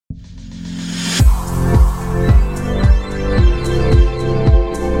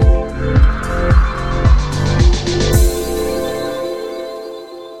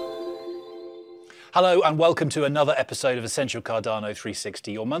Hello and welcome to another episode of Essential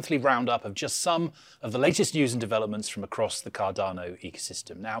Cardano360, your monthly roundup of just some of the latest news and developments from across the Cardano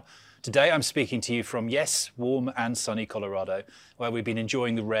ecosystem. Now, today I'm speaking to you from, yes, warm and sunny Colorado, where we've been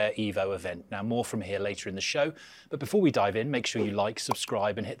enjoying the Rare Evo event. Now, more from here later in the show, but before we dive in, make sure you like,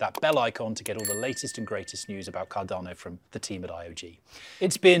 subscribe and hit that bell icon to get all the latest and greatest news about Cardano from the team at IOG.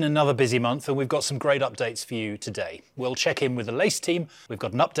 It's been another busy month and we've got some great updates for you today. We'll check in with the Lace team. We've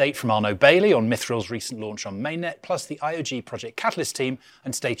got an update from Arno Bailey on Mithril's recent launch on mainnet, plus the IOG Project Catalyst team,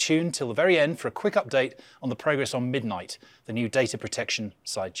 and stay tuned till the very end for a quick update on the progress on Midnight, the new data protection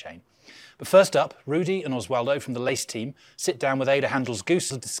sidechain. But first up, Rudy and Oswaldo from the Lace team sit down with Ada Handel's Goose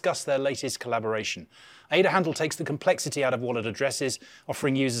to discuss their latest collaboration. Ada Handel takes the complexity out of wallet addresses,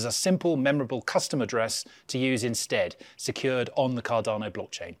 offering users a simple, memorable custom address to use instead, secured on the Cardano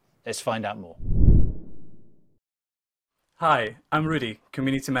blockchain. Let's find out more. Hi, I'm Rudy,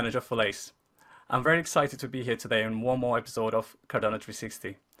 Community Manager for Lace. I'm very excited to be here today on one more episode of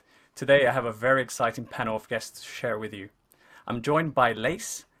Cardano360. Today I have a very exciting panel of guests to share with you. I'm joined by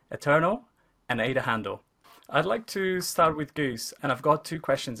Lace, Eternal, and Ada Handel. I'd like to start with Goose, and I've got two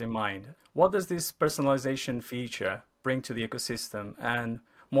questions in mind. What does this personalization feature bring to the ecosystem and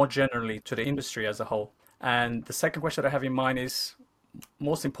more generally to the industry as a whole? And the second question I have in mind is,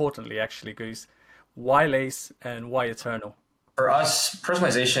 most importantly actually, Goose, why Lace and why Eternal? For us,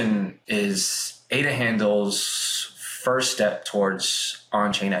 personalization is Ada Handel's first step towards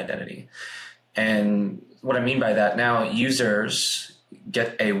on-chain identity. And what I mean by that, now users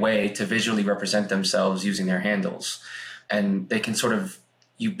get a way to visually represent themselves using their handles. And they can sort of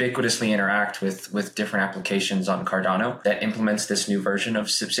ubiquitously interact with different applications on Cardano that implements this new version of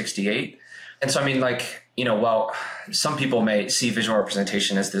SIP68. And so, I mean, like, well, some people may see visual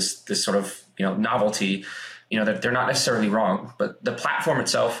representation as this sort of, novelty, that they're not necessarily wrong, but the platform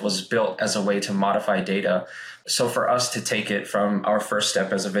itself was built as a way to modify data. So for us to take it from our first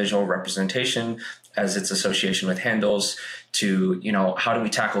step as a visual representation, as its association with handles, to, how do we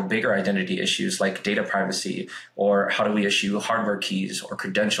tackle bigger identity issues like data privacy, or how do we issue hardware keys or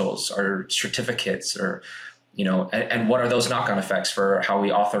credentials or certificates, or, and what are those knock-on effects for how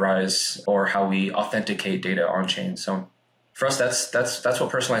we authorize or how we authenticate data on chain. So for us, that's what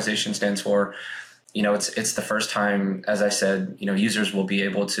personalization stands for. It's the first time, as I said, users will be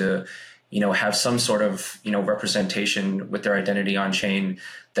able to, have some sort of, representation with their identity on chain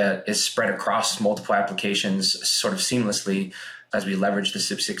that is spread across multiple applications sort of seamlessly as we leverage the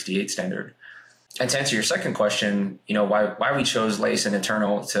SIP68 standard. And to answer your second question, why we chose Lace and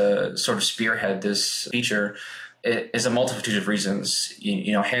Eternal to sort of spearhead this feature, it is a multitude of reasons.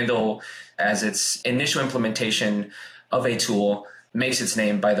 Handle, as its initial implementation of a tool, makes its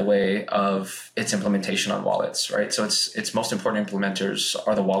name by the way of its implementation on wallets, right? So its most important implementers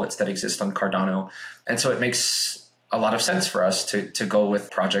are the wallets that exist on Cardano. And so it makes a lot of sense for us to go with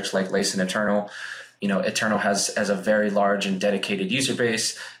projects like Lace and Eternal. Eternal has a very large and dedicated user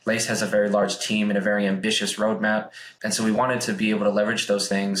base. Lace has a very large team and a very ambitious roadmap. And so we wanted to be able to leverage those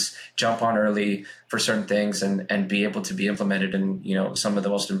things, jump on early for certain things, and be able to be implemented in, some of the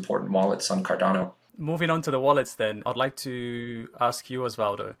most important wallets on Cardano. Moving on to the wallets then, I'd like to ask you,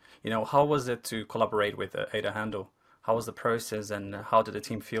 Osvaldo, how was it to collaborate with Ada Handel? How was the process and how did the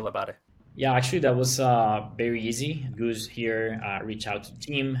team feel about it? Yeah, actually, that was very easy. Goose here reached out to the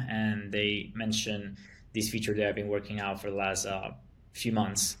team and they mentioned this feature they have been working out for the last few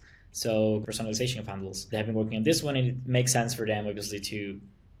months. So personalization of handles. They have been working on this one and it makes sense for them, obviously, to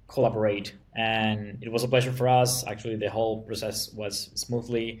collaborate. And it was a pleasure for us. Actually, the whole process was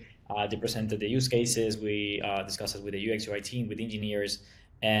smoothly. They presented the use cases. We discussed it with the UX UI team, with engineers,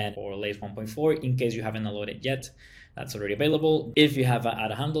 and for Lace 1.4, in case you haven't downloaded it yet, that's already available. If you have an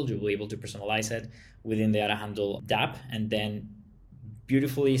Ada Handle, you'll be able to personalize it within the Ada Handle dApp and then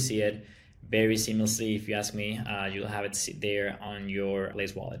beautifully see it very seamlessly. If you ask me, you'll have it sit there on your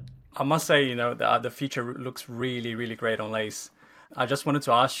Lace wallet. I must say, the feature looks really, really great on Lace. I just wanted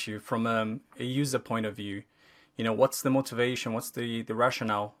to ask you from a user point of view, what's the motivation, what's the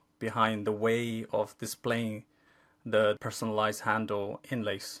rationale behind the way of displaying the personalized handle in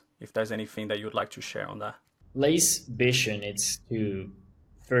Lace, if there's anything that you'd like to share on that? Lace vision is to,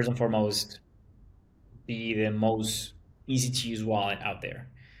 first and foremost, be the most easy to use wallet out there.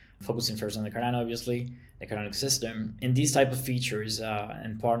 Focusing first on the Cardano, obviously, the Cardano system, and these type of features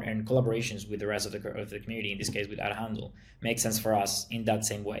and partner and collaborations with the rest of the community, in this case with Ada Handel, makes sense for us in that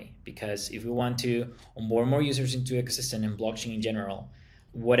same way. Because if we want to onboard more users into ecosystem and blockchain in general,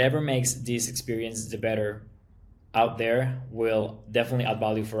 whatever makes this experience the better out there will definitely add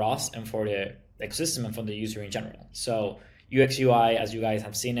value for us and for the ecosystem and for the user in general. So UX UI, as you guys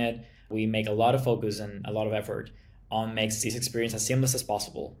have seen it, We make a lot of focus and a lot of effort on makes this experience as seamless as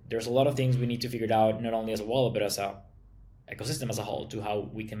possible. There's a lot of things we need to figure out, not only as a wallet, but as a ecosystem as a whole, to how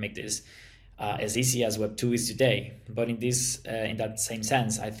we can make this as easy as Web2 is today. But in that same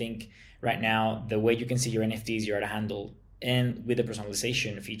sense, I think right now, the way you can see your NFTs, your handle, and with the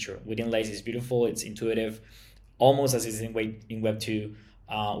personalization feature within Lace is beautiful. It's intuitive, almost as is in Web2.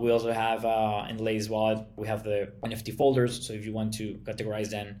 We also have in Lace wallet, we have the NFT folders. So if you want to categorize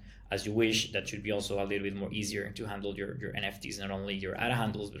them as you wish, that should be also a little bit more easier to handle your NFTs, not only your ADA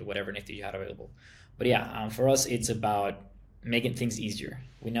handles, but whatever NFT you had available. But yeah, for us, it's about making things easier.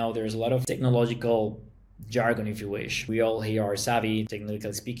 We know there's a lot of technological jargon, if you wish. We all here are savvy,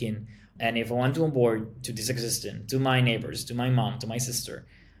 technically speaking. And if I want to onboard to this ecosystem, to my neighbors, to my mom, to my sister,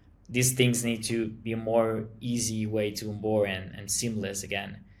 these things need to be a more easy way to onboard and seamless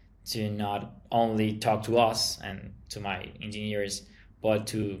again, to not only talk to us and to my engineers, but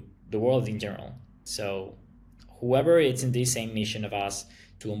to the world in general. So whoever is in this same mission of us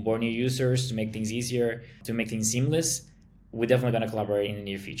to onboard new users, to make things easier, to make things seamless, we're definitely going to collaborate in the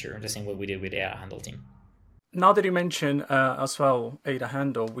near future, the same way we did with the handle team. Now that you mention as well ADA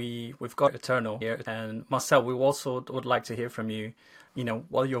handle, we've got Eternal here, and Marcel, we also would like to hear from you.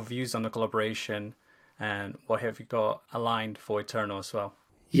 What are your views on the collaboration, and what have you got aligned for Eternal as well?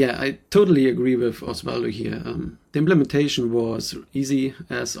 Yeah, I totally agree with Osvaldo here. The implementation was easy,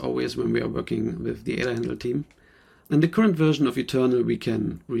 as always, when we are working with the ADA handle team. In the current version of Eternal, we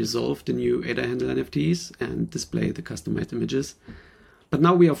can resolve the new ADA handle NFTs and display the customized images. But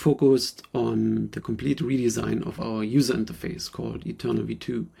now we are focused on the complete redesign of our user interface called Eternal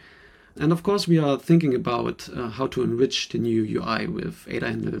V2. And of course, we are thinking about how to enrich the new UI with ADA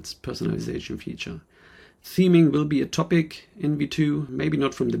handle's personalization feature. Theming will be a topic in V2, maybe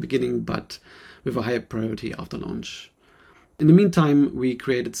not from the beginning, but with a higher priority after launch. In the meantime, we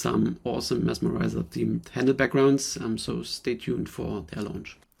created some awesome Mesmerizer themed handle backgrounds, so stay tuned for their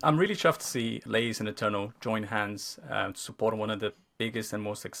launch. I'm really chuffed to see Lace and Eternal join hands to support one of the biggest and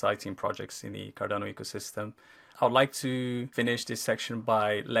most exciting projects in the Cardano ecosystem. I would like to finish this section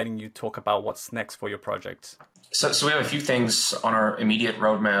by letting you talk about what's next for your project. So we have a few things on our immediate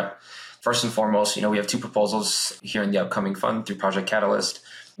roadmap. First and foremost, we have two proposals here in the upcoming fund through Project Catalyst.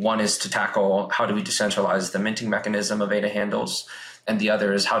 One is to tackle how do we decentralize the minting mechanism of ADA handles, and the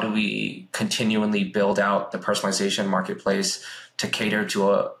other is how do we continually build out the personalization marketplace to cater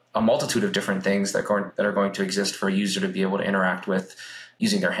to a multitude of different things that are going to exist for a user to be able to interact with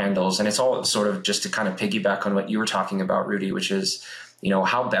using their handles. And it's all sort of just to kind of piggyback on what you were talking about, Rudy, which is,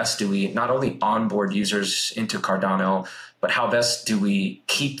 how best do we not only onboard users into Cardano, but how best do we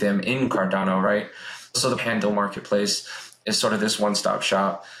keep them in Cardano, right? So the handle marketplace is sort of this one-stop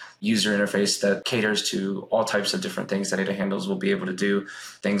shop user interface that caters to all types of different things that ADA handles will be able to do.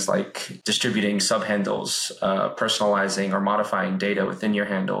 Things like distributing sub-handles, personalizing or modifying data within your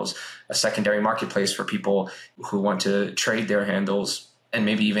handles, a secondary marketplace for people who want to trade their handles, and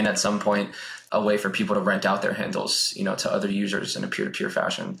maybe even at some point a way for people to rent out their handles, to other users in a peer-to-peer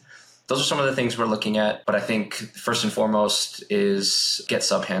fashion. Those are some of the things we're looking at. But I think first and foremost is get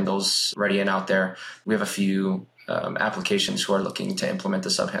sub-handles ready and out there. We have a few applications who are looking to implement the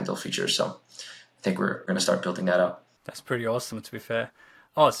sub-handle feature. So I think we're going to start building that up. That's pretty awesome, to be fair.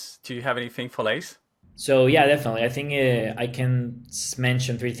 Oz, do you have anything for Lace? So yeah, definitely. I think I can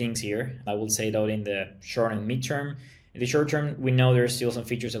mention three things here. I will say that in the short and midterm. In the short term, we know there's still some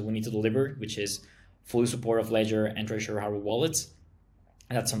features that we need to deliver, which is full support of Ledger and Treasury hardware wallets.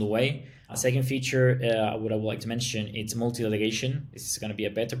 And that's on the way. A second feature, what I would like to mention, it's multi-delegation. This is going to be a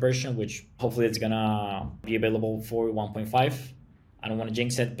beta version, which hopefully it's going to be available for 1.5. I don't want to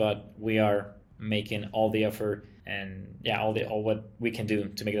jinx it, but we are making all the effort and all what we can do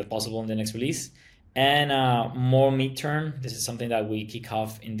to make that possible in the next release. And more midterm, this is something that we kick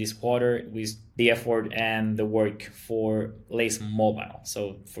off in this quarter with the effort and the work for Lace Mobile.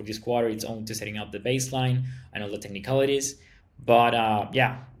 So for this quarter, it's only to setting up the baseline and all the technicalities. But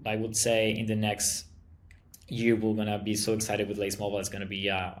I would say in the next year, we're going to be so excited with Lace Mobile. It's going to be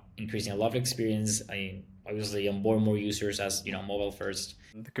increasing a lot of experience. Obviously onboard more users as, mobile first.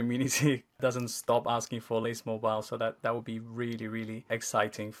 The community doesn't stop asking for Lace Mobile, so that would be really, really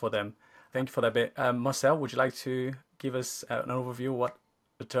exciting for them. Thank you for that bit. Marcel, would you like to give us an overview of what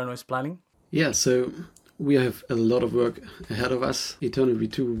Eternal is planning? Yeah, so we have a lot of work ahead of us. Eternal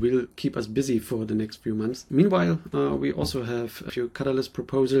V2 will keep us busy for the next few months. Meanwhile, we also have a few Catalyst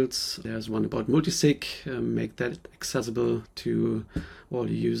proposals. There's one about multisig, make that accessible to all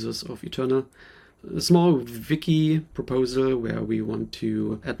users of Eternal. A small wiki proposal where we want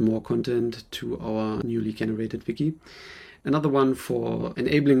to add more content to our newly generated wiki. another one for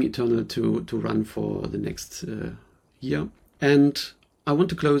enabling Eternal to run for the next year. And I want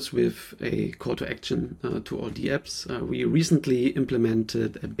to close with a call to action to all DApps. We recently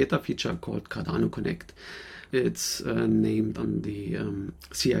implemented a beta feature called Cardano Connect. It's named on the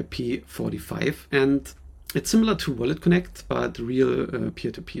CIP 45, and it's similar to Wallet Connect, but real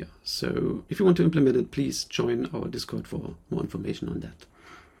peer-to-peer. So if you want to implement it, please join our Discord for more information on that.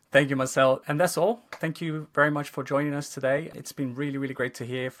 Thank you, Marcel. And that's all. Thank you very much for joining us today. It's been really, really great to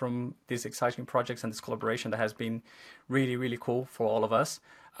hear from these exciting projects and this collaboration that has been really, really cool for all of us.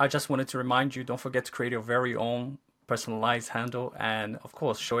 I just wanted to remind you, don't forget to create your very own personalized handle and, of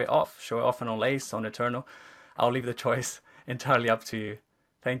course, show it off. Show it off on Lace, on Eternal. I'll leave the choice entirely up to you.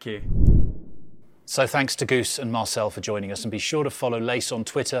 Thank you. So thanks to Goose and Marcel for joining us, and be sure to follow Lace on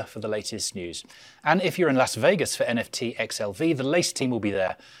Twitter for the latest news. And if you're in Las Vegas for NFT XLV, the Lace team will be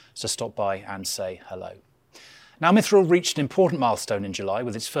there, so stop by and say hello. Now, Mithril reached an important milestone in July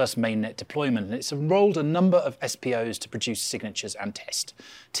with its first mainnet deployment, and it's enrolled a number of SPOs to produce signatures and test.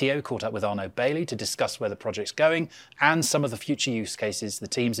 Theo caught up with Arno Bailey to discuss where the project's going and some of the future use cases the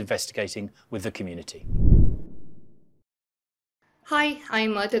team's investigating with the community. Hi,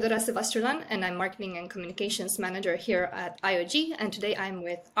 I'm Theodora Sevastrulan, and I'm Marketing and Communications Manager here at IOG, and today I'm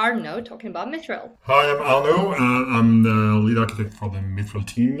with Arno talking about Mithril. Hi, I'm Arno. I'm the lead architect for the Mithril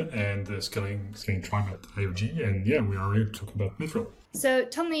team and the scaling tribe at IOG, and yeah, we are here to talk about Mithril. So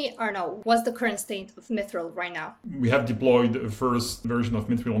tell me, Arno, what's the current state of Mithril right now? We have deployed the first version of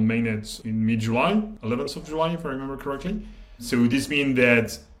Mithril on mainnet in mid-July, 11th of July, if I remember correctly. So this means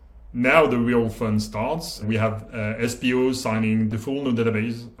that now the real fun starts. We have SPOs signing the full node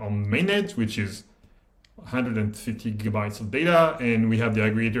database on mainnet, which is 150 gigabytes of data, and we have the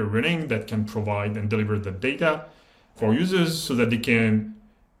aggregator running that can provide and deliver the data for users so that they can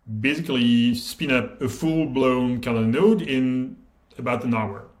basically spin up a full-blown Cardano node in about an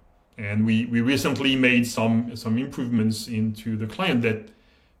hour. And we recently made some improvements into the client that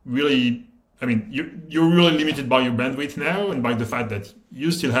really, I mean, you're really limited by your bandwidth now and by the fact that you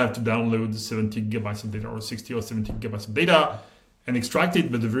still have to download 70 gigabytes of data or 60 or 70 gigabytes of data and extract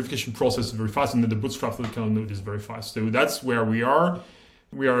it, but the verification process is very fast and then the bootstrap for the Cardano node is very fast. So that's where we are.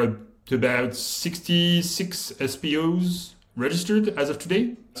 We are at about 66 SPOs registered as of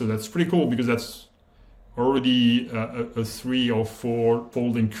today. So that's pretty cool because that's already a 3 or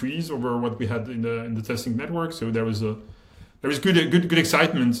 4-fold increase over what we had in the testing network. So there is good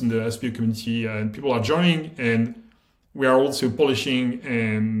excitement in the SPO community, and people are joining, and we are also polishing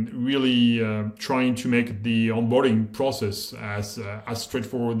and really trying to make the onboarding process as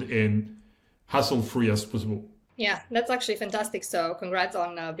straightforward and hassle-free as possible. Yeah, that's actually fantastic. So congrats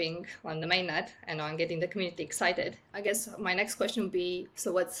on being on the mainnet and on getting the community excited. I guess my next question would be,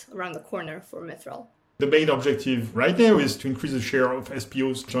 so what's around the corner for Mithril? The main objective right now is to increase the share of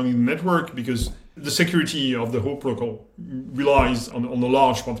SPOs joining the network because the security of the whole protocol relies on a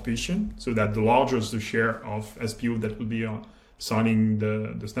large participation, so that the larger the share of SPO that will be signing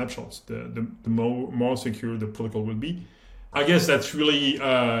the snapshots, the more secure the protocol will be. I guess that's really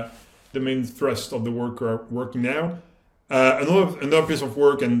the main thrust of the work we're working now. Another piece of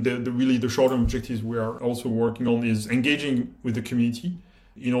work and the short-term objectives we are also working on is engaging with the community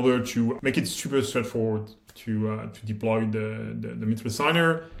in order to make it super straightforward to deploy the Mithril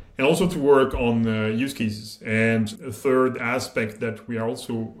signer and also to work on use cases. And a third aspect that we are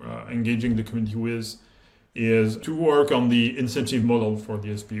also engaging the community with is to work on the incentive model for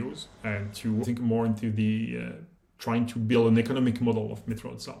the SPOs and to think more into the trying to build an economic model of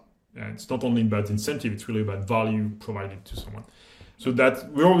Mithril itself. And it's not only about incentive, it's really about value provided to someone. So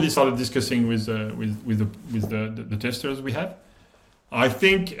that we already started discussing with the testers we have. I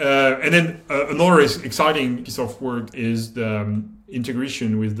think, and then another exciting piece of work is the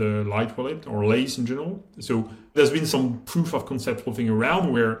integration with the Light Wallet or Lace in general. So there's been some proof of concept floating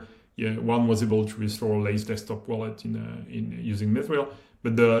around where one was able to restore Lace desktop wallet in using Mithril.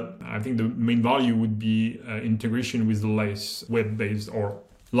 But I think the main value would be integration with the Lace web-based or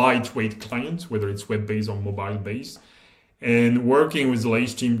lightweight client, whether it's web-based or mobile-based, and working with the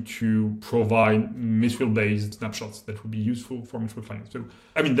Lace team to provide Mithril-based snapshots that would be useful for Mithril clients. So,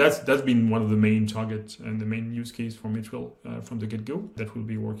 I mean, that's been one of the main targets and the main use case for Mithril from the get-go that we'll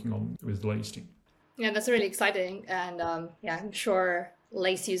be working on with the Lace team. Yeah, that's really exciting. And I'm sure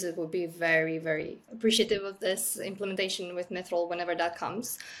Lace users will be very, very appreciative of this implementation with Mithril whenever that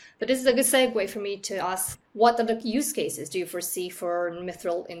comes. But this is a good segue for me to ask, what other use cases do you foresee for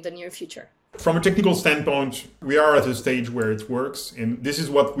Mithril in the near future? From a technical standpoint, we are at a stage where it works, and this is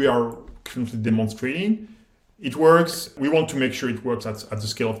what we are currently demonstrating. It works. We want to make sure it works at the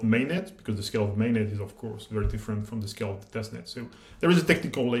scale of the mainnet, because the scale of the mainnet is, of course, very different from the scale of the testnet. So there is a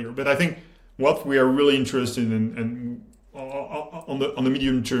technical layer. But I think what we are really interested in and on the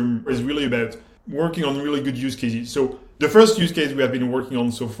medium term is really about working on really good use cases. So the first use case we have been working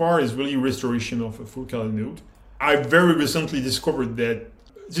on so far is really restoration of a full Cardano node. I very recently discovered that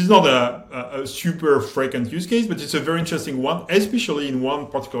this is not a super frequent use case, but it's a very interesting one, especially in one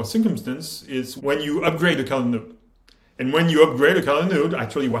particular circumstance, is when you upgrade a Cardano node. And when you upgrade a Cardano node,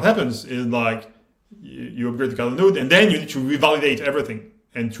 actually what happens is like you upgrade the Cardano node and then you need to revalidate everything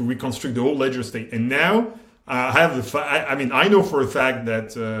and to reconstruct the whole ledger state. And now I know for a fact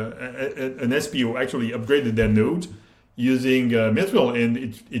that an SPO actually upgraded their node using Mithril, and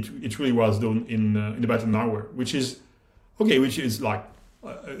it really was done in about an hour, which is like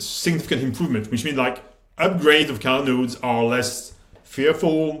a significant improvement, which means like upgrades of Cardano nodes are less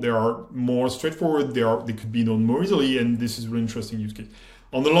fearful, they are more straightforward, they could be done more easily, and this is a really interesting use case.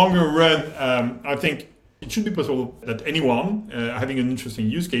 On the longer run, I think it should be possible that anyone having an interesting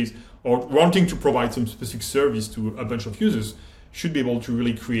use case or wanting to provide some specific service to a bunch of users should be able to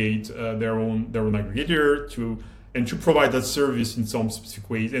really create their own aggregator to provide that service in some specific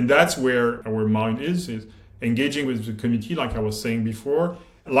ways. And that's where our mind is engaging with the community, like I was saying before.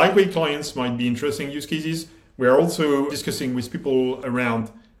 Lightweight clients might be interesting use cases. We are also discussing with people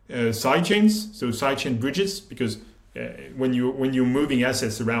around sidechains, so sidechain bridges, because when you're moving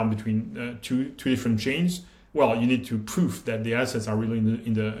assets around between two different chains, well, you need to prove that the assets are really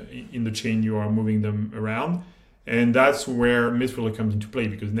in the chain you are moving them around, and that's where Mithril comes into play,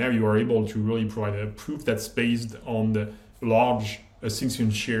 because now you are able to really provide a proof that's based on the large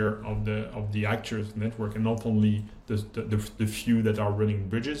significant share of the actors network, and not only the few that are running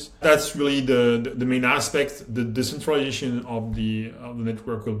bridges. That's really the main aspect. The decentralization of the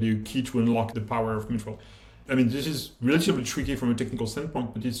network will be a key to unlock the power of Mithril. I mean, this is relatively tricky from a technical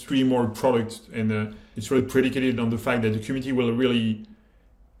standpoint, but it's really more product, and it's really predicated on the fact that the community will really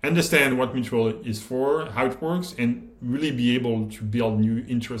understand what Mithril is for, how it works, and really be able to build new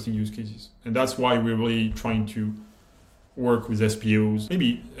interesting use cases. And that's why we're really trying to work with SPOs,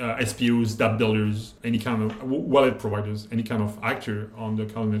 maybe SPOs, dApp builders, any kind of wallet providers, any kind of actor on the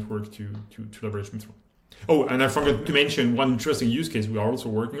Cardano network to leverage Mithril. Oh, and I forgot to mention one interesting use case we are also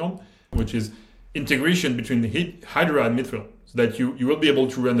working on, which is integration between the Hydra and Mithril, so that you will be able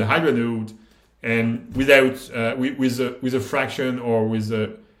to run the Hydra node and without with a fraction or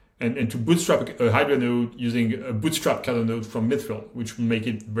and to bootstrap a Hydra node using a bootstrap Cardano node from Mithril, which will make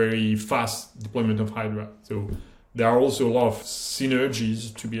it very fast deployment of Hydra. So there are also a lot of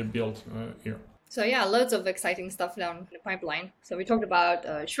synergies to be built here. So yeah, loads of exciting stuff down the pipeline. So we talked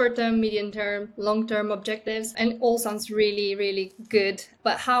about short-term, medium-term, long-term objectives, and all sounds really, really good.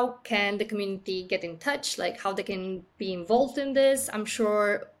 But how can the community get in touch? Like how they can be involved in this? I'm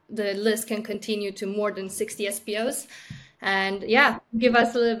sure the list can continue to more than 60 SPOs. And yeah, give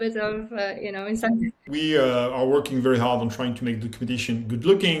us a little bit of insight. We are working very hard on trying to make the competition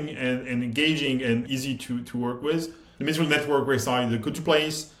good-looking and engaging and easy to work with. The Mithril network website is a good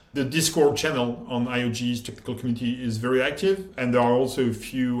place. The Discord channel on IOG's technical community is very active, and there are also a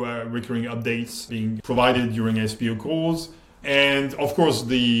few recurring updates being provided during SPO calls. And of course,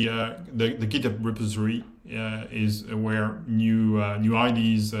 the GitHub repository is where new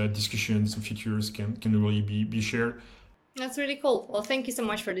ideas, discussions, and features can really be shared. That's really cool. Well, thank you so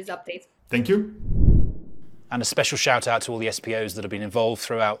much for this update. Thank you. And a special shout out to all the SPOs that have been involved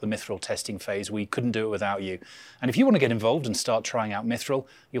throughout the Mithril testing phase. We couldn't do it without you. And if you want to get involved and start trying out Mithril,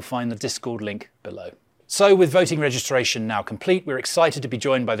 you'll find the Discord link below. So with voting registration now complete, we're excited to be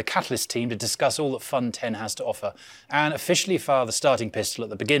joined by the Catalyst team to discuss all that Fund 10 has to offer and officially fire the starting pistol at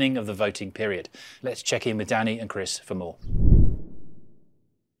the beginning of the voting period. Let's check in with Danny and Chris for more.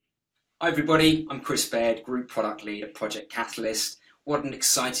 Hi everybody, I'm Chris Baird, Group Product Lead at Project Catalyst. What an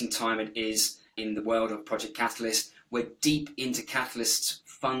exciting time it is in the world of Project Catalyst. We're deep into Catalyst's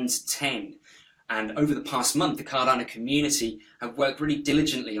Fund 10. And over the past month, the Cardano community have worked really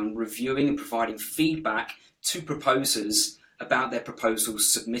diligently on reviewing and providing feedback to proposers about their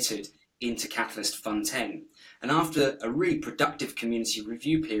proposals submitted into Catalyst Fund 10. And after a really productive community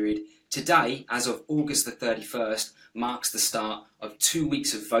review period, today, as of August the 31st, marks the start of 2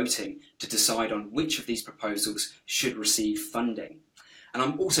 weeks of voting to decide on which of these proposals should receive funding. And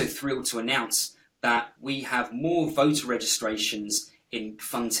I'm also thrilled to announce that we have more voter registrations in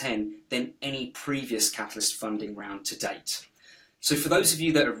Fund 10 than any previous Catalyst funding round to date. So for those of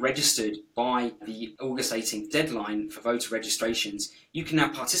you that have registered by the August 18th deadline for voter registrations, you can now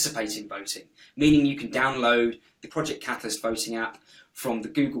participate in voting, meaning you can download the Project Catalyst voting app from the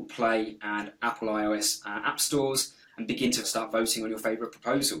Google Play and Apple iOS app stores and begin to start voting on your favourite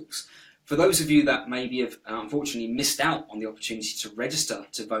proposals. For those of you that maybe have unfortunately missed out on the opportunity to register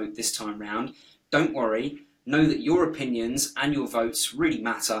to vote this time round, don't worry. Know that your opinions and your votes really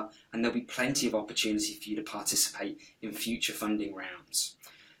matter, and there'll be plenty of opportunity for you to participate in future funding rounds.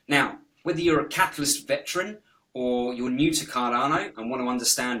 Now, whether you're a Catalyst veteran or you're new to Cardano and want to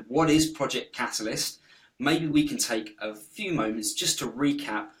understand what is Project Catalyst, maybe we can take a few moments just to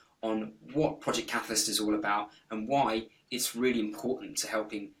recap on what Project Catalyst is all about and why it's really important to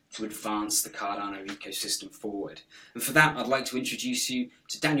helping to advance the Cardano ecosystem forward. And for that, I'd like to introduce you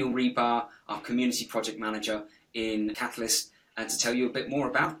to Daniel Rebar, our Community Project Manager in Catalyst, and to tell you a bit more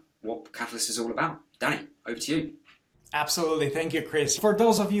about what Catalyst is all about. Danny, over to you. Absolutely. Thank you, Chris. For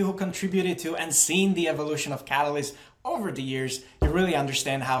those of you who contributed to and seen the evolution of Catalyst over the years, you really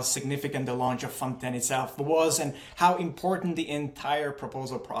understand how significant the launch of Fund 10 itself was and how important the entire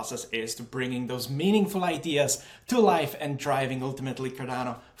proposal process is to bringing those meaningful ideas to life and driving ultimately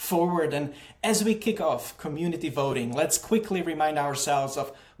Cardano forward. And as we kick off community voting, let's quickly remind ourselves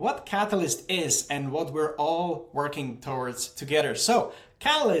of what Catalyst is and what we're all working towards together. So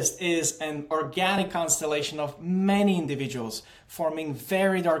Catalyst is an organic constellation of many individuals forming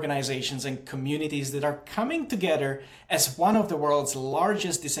varied organizations and communities that are coming together as one of the world's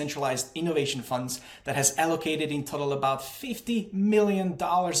largest decentralized innovation funds that has allocated in total about $50 million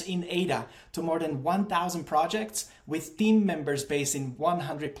in ADA to more than 1,000 projects with team members based in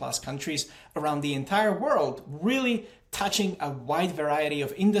 100 plus countries around the entire world, really touching a wide variety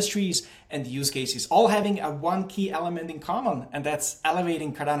of industries and use cases, all having a one key element in common, and that's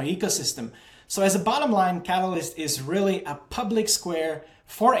elevating Cardano ecosystem. So as a bottom line, Catalyst is really a public square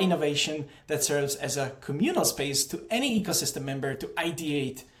for innovation that serves as a communal space to any ecosystem member to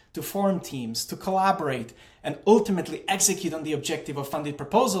ideate, to form teams, to collaborate, and ultimately execute on the objective of funded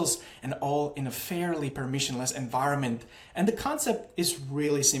proposals, and all in a fairly permissionless environment. And the concept is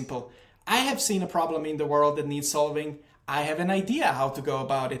really simple. I have seen a problem in the world that needs solving. I have an idea how to go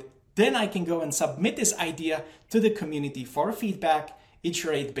about it. Then I can go and submit this idea to the community for feedback,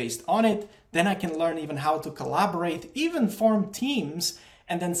 iterate based on it. Then I can learn even how to collaborate, even form teams,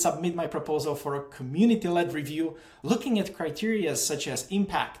 and then submit my proposal for a community-led review, looking at criteria such as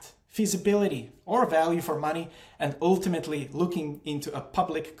impact, feasibility, or value for money, and ultimately looking into a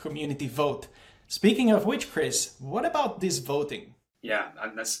public community vote. Speaking of which, Chris, what about this voting? Yeah,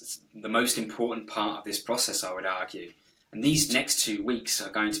 and that's the most important part of this process, I would argue. And these next 2 weeks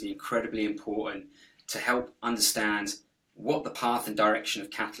are going to be incredibly important to help understand what the path and direction of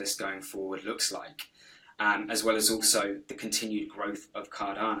Catalyst going forward looks like, as well as also the continued growth of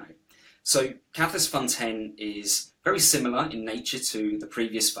Cardano. So Catalyst Fund 10 is very similar in nature to the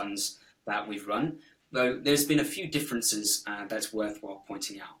previous funds that we've run, though there's been a few differences that's worthwhile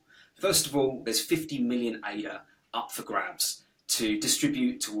pointing out. First of all, there's 50 million ADA up for grabs to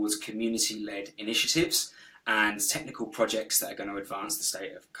distribute towards community-led initiatives and technical projects that are going to advance the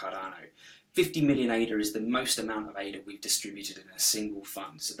state of Cardano. 50 million ADA is the most amount of ADA we've distributed in a single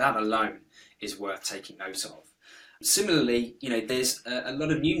fund, so that alone is worth taking note of. Similarly, there's a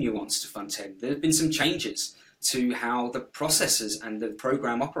lot of new nuance to Fund 10. There have been some changes to how the processes and the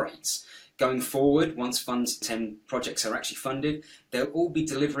program operates. Going forward, once Fund 10 projects are actually funded, they'll all be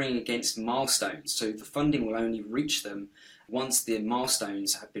delivering against milestones, so the funding will only reach them once the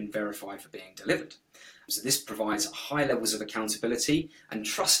milestones have been verified for being delivered. So this provides high levels of accountability and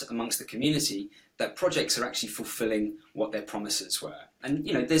trust amongst the community that projects are actually fulfilling what their promises were. And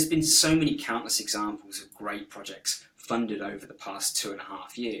there's been so many countless examples of great projects funded over the past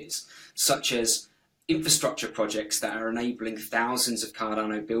 2.5 years, such as infrastructure projects that are enabling thousands of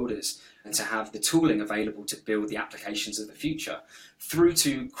Cardano builders and to have the tooling available to build the applications of the future, through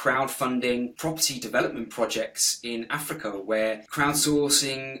to crowdfunding property development projects in Africa where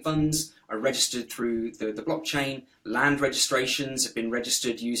crowdsourcing funds are registered through the blockchain, land registrations have been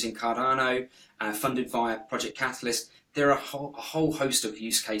registered using Cardano, funded via Project Catalyst. There are a whole host of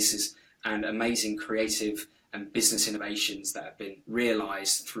use cases and amazing creative and business innovations that have been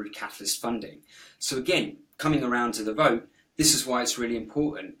realized through Catalyst funding. So again, coming around to the vote, this is why it's really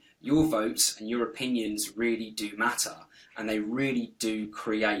important. Your votes and your opinions really do matter, and they really do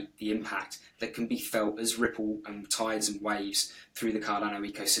create the impact that can be felt as ripple and tides and waves through the Cardano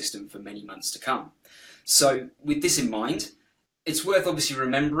ecosystem for many months to come. So with this in mind, it's worth obviously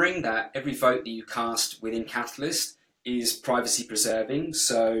remembering that every vote that you cast within Catalyst is privacy preserving.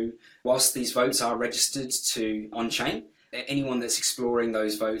 So whilst these votes are registered to on-chain, Anyone that's exploring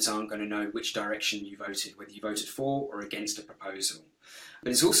those votes aren't going to know which direction you voted, whether you voted for or against a proposal.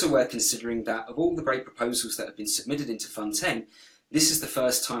 But it's also worth considering that of all the great proposals that have been submitted into Fund 10, this is the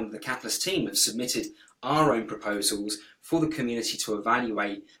first time that the Catalyst team have submitted our own proposals for the community to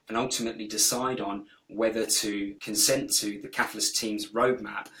evaluate and ultimately decide on whether to consent to the Catalyst team's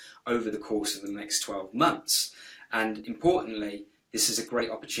roadmap over the course of the next 12 months. And importantly, this is a great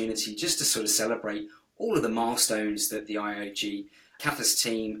opportunity just to sort of celebrate all of the milestones that the IOG Catalyst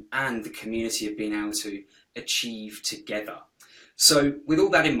team and the community have been able to achieve together. So with all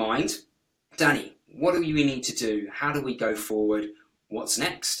that in mind, Danny, what do we need to do? How do we go forward? What's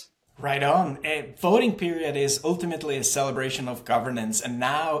next? Right on. A voting period is ultimately a celebration of governance, and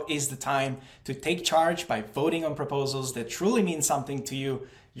now is the time to take charge by voting on proposals that truly mean something to you,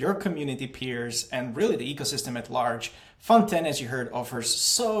 your community peers, and really the ecosystem at large. Fund 10, as you heard, offers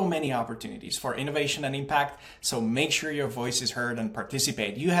so many opportunities for innovation and impact, so make sure your voice is heard and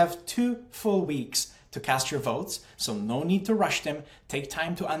participate. You have 2 full weeks to cast your votes, so no need to rush them. Take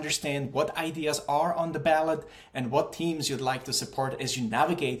time to understand what ideas are on the ballot and what teams you'd like to support as you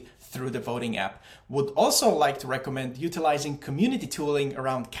navigate through the voting app. Would also like to recommend utilizing community tooling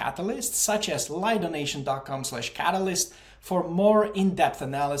around Catalyst, such as lighdonation.com/catalyst, for more in-depth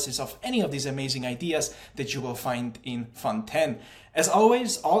analysis of any of these amazing ideas that you will find in Fund 10. As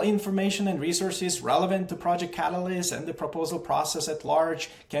always, all information and resources relevant to Project Catalyst and the proposal process at large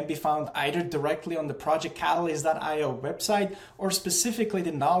can be found either directly on the projectcatalyst.io website or specifically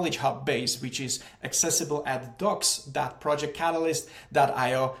the Knowledge Hub base, which is accessible at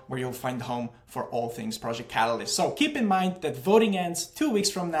docs.projectcatalyst.io, where you'll find home for all things Project Catalyst. So keep in mind that voting ends 2 weeks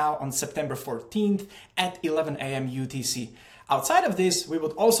from now on September 14th at 11 a.m. UTC. Outside of this, we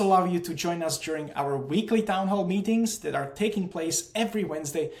would also allow you to join us during our weekly town hall meetings that are taking place every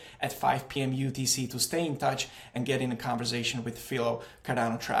Wednesday at 5 p.m. UTC to stay in touch and get in a conversation with fellow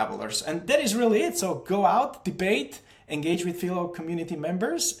Cardano travelers. And that is really it. So go out, debate, engage with fellow community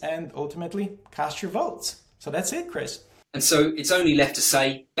members, and ultimately cast your votes. So that's it, Chris. And so it's only left to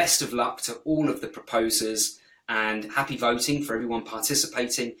say best of luck to all of the proposers and happy voting for everyone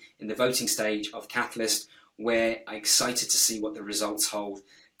participating in the voting stage of Catalyst. We're excited to see what the results hold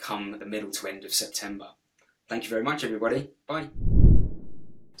come the middle to end of September. Thank you very much, everybody. Bye.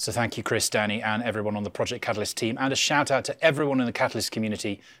 So thank you, Chris, Danny, and everyone on the Project Catalyst team, and a shout out to everyone in the Catalyst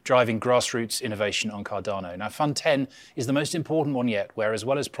community driving grassroots innovation on Cardano. Now, Fund 10 is the most important one yet, where as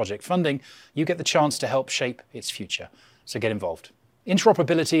well as project funding, you get the chance to help shape its future. So get involved.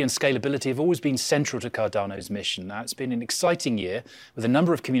 Interoperability and scalability have always been central to Cardano's mission. Now, it's been an exciting year with a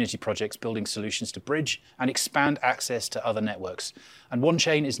number of community projects building solutions to bridge and expand access to other networks. And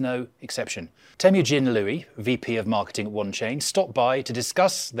OneChain is no exception. Temujin Louis, VP of Marketing at OneChain, stopped by to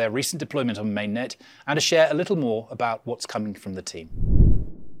discuss their recent deployment on mainnet and to share a little more about what's coming from the team.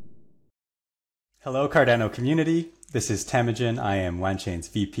 Hello, Cardano community. This is Temujin. I am OneChain's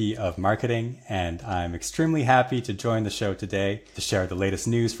VP of Marketing, and I'm extremely happy to join the show today to share the latest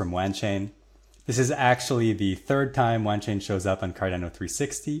news from OneChain. This is actually the 3rd time OneChain shows up on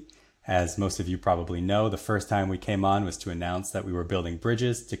Cardano360. As most of you probably know, the first time we came on was to announce that we were building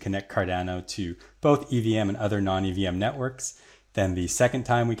bridges to connect Cardano to both EVM and other non-EVM networks. Then the second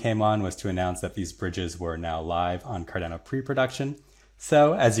time we came on was to announce that these bridges were now live on Cardano pre-production.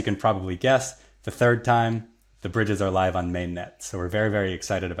 So, as you can probably guess, the 3rd time, the bridges are live on mainnet. So we're very, very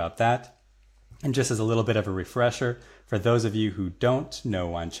excited about that. And just as a little bit of a refresher, for those of you who don't know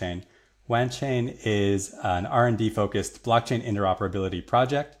OneChain, OneChain is an R&D focused blockchain interoperability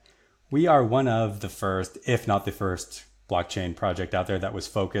project. We are one of the first, if not the first, blockchain project out there that was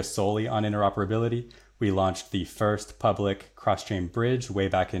focused solely on interoperability. We launched the first public cross-chain bridge way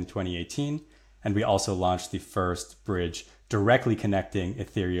back in 2018. And we also launched the first bridge directly connecting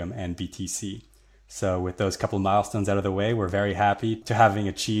Ethereum and BTC. So with those couple milestones out of the way, we're very happy to having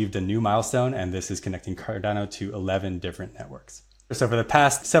achieved a new milestone, and this is connecting Cardano to 11 different networks. So for the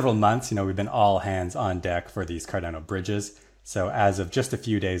past several months, we've been all hands on deck for these Cardano bridges. So as of just a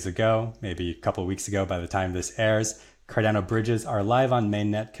few days ago, maybe a couple of weeks ago by the time this airs, Cardano bridges are live on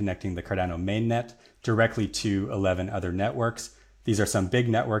mainnet, connecting the Cardano mainnet directly to 11 other networks. These are some big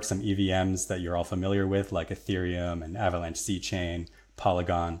networks, some EVMs that you're all familiar with, like Ethereum and Avalanche C-Chain,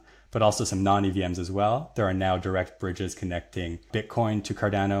 Polygon, but also some non-EVMs as well. There are now direct bridges connecting Bitcoin to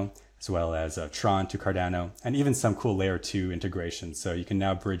Cardano, as well as Tron to Cardano, and even some cool layer 2 integrations. So you can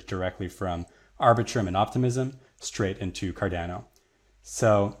now bridge directly from Arbitrum and Optimism straight into Cardano.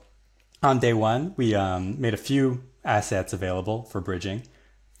 So on day one, we made a few assets available for bridging.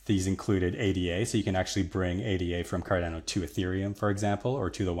 These included ADA, so you can actually bring ADA from Cardano to Ethereum, for example, or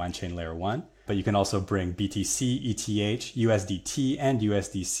to the OneChain Layer 1. But you can also bring BTC, ETH, USDT, and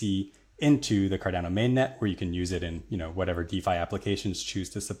USDC into the Cardano mainnet, where you can use it in whatever DeFi applications choose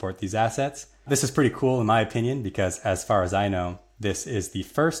to support these assets. This is pretty cool in my opinion, because as far as I know, this is the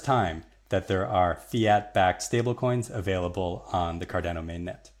first time that there are fiat-backed stablecoins available on the Cardano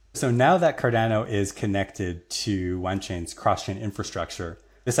mainnet. So now that Cardano is connected to OneChain's cross-chain infrastructure,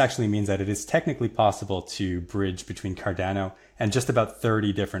 this actually means that it is technically possible to bridge between Cardano and just about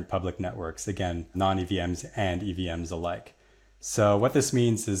 30 different public networks, again, non-EVMs and EVMs alike. So what this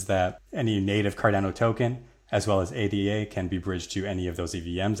means is that any native Cardano token, as well as ADA, can be bridged to any of those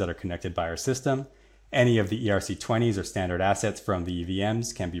EVMs that are connected by our system. Any of the ERC20s or standard assets from the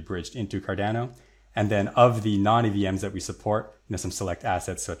EVMs can be bridged into Cardano. And then of the non-EVMs that we support, some select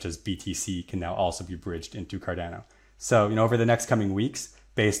assets such as BTC can now also be bridged into Cardano. So, over the next coming weeks,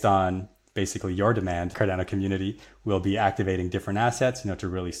 based on basically your demand, Cardano community will be activating different assets, to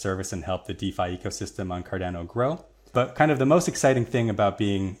really service and help the DeFi ecosystem on Cardano grow. But kind of the most exciting thing about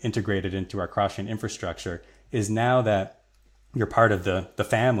being integrated into our cross-chain infrastructure is now that you're part of the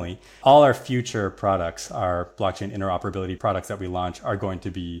family, all our future products, our blockchain interoperability products that we launch are going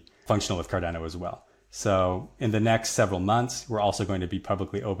to be functional with Cardano as well. So in the next several months, we're also going to be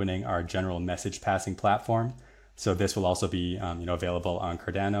publicly opening our general message passing platform. So this will also be available on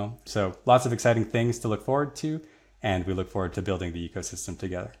Cardano. So lots of exciting things to look forward to, and we look forward to building the ecosystem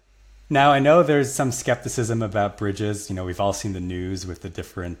together. Now, I know there's some skepticism about bridges. We've all seen the news with the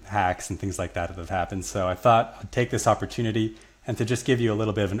different hacks and things like that have happened. So I thought I'd take this opportunity and to just give you a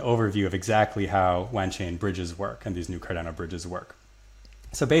little bit of an overview of exactly how OneChain bridges work and these new Cardano bridges work.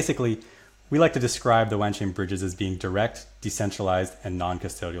 So basically, we like to describe the OneChain bridges as being direct, decentralized, and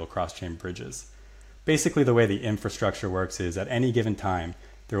non-custodial cross-chain bridges. Basically, the way the infrastructure works is at any given time,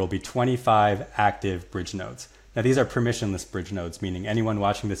 there will be 25 active bridge nodes. Now, these are permissionless bridge nodes, meaning anyone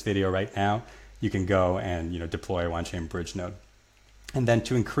watching this video right now, you can go and deploy a OneChain bridge node. And then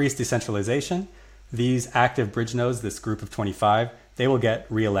to increase decentralization, these active bridge nodes, this group of 25, they will get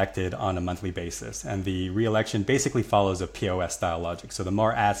re-elected on a monthly basis. And the re-election basically follows a POS style logic. So the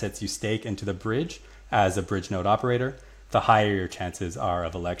more assets you stake into the bridge as a bridge node operator, the higher your chances are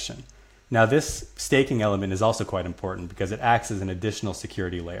of election. Now, this staking element is also quite important because it acts as an additional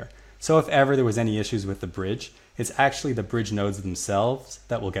security layer. So if ever there was any issues with the bridge, it's actually the bridge nodes themselves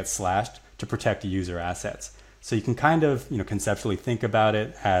that will get slashed to protect user assets. So you can kind of, conceptually think about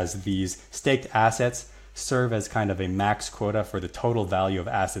it as these staked assets serve as kind of a max quota for the total value of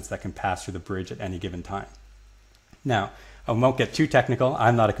assets that can pass through the bridge at any given time. Now, I won't get too technical.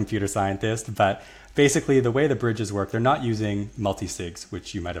 I'm not a computer scientist, but basically the way the bridges work, they're not using multi-sigs,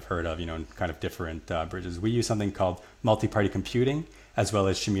 which you might have heard of, in kind of different bridges. We use something called multi-party computing, as well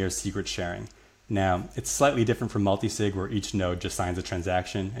as Shamir's secret sharing. Now, it's slightly different from multi-sig, where each node just signs a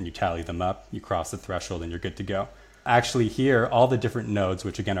transaction and you tally them up, you cross the threshold, and you're good to go. Actually here, all the different nodes,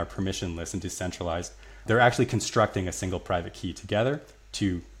 which again are permissionless and decentralized, they're actually constructing a single private key together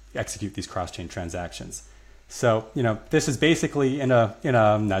to execute these cross-chain transactions. So, this is basically in a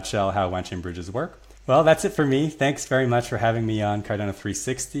nutshell how OneChain bridges work. Well, that's it for me. Thanks very much for having me on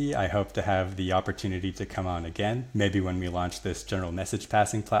Cardano360. I hope to have the opportunity to come on again, maybe when we launch this general message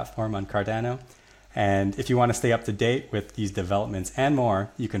passing platform on Cardano. And if you want to stay up to date with these developments and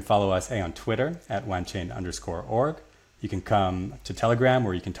more, you can follow us on Twitter at onechain_org. You can come to Telegram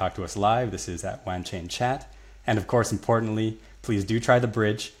where you can talk to us live. This is at OneChain Chat. And of course, importantly, please do try the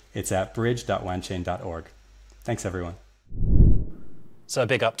bridge. It's at bridge.onechain.org. Thanks, everyone. So a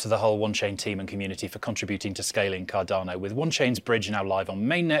big up to the whole OneChain team and community for contributing to scaling Cardano. With OneChain's bridge now live on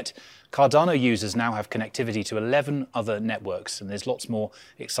mainnet, Cardano users now have connectivity to 11 other networks, and there's lots more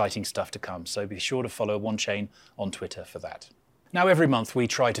exciting stuff to come. So be sure to follow OneChain on Twitter for that. Now, every month we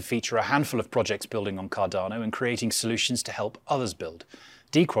try to feature a handful of projects building on Cardano and creating solutions to help others build.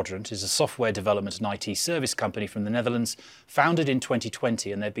 dQuadrant is a software development and IT service company from the Netherlands, founded in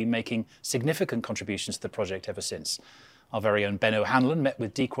 2020, and they've been making significant contributions to the project ever since. Our very own Benno Hanlon met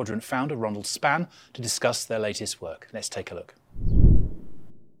with dQuadrant founder Ronald Span to discuss their latest work. Let's take a look.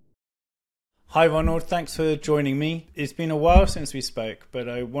 Hi Ronald, thanks for joining me. It's been a while since we spoke, but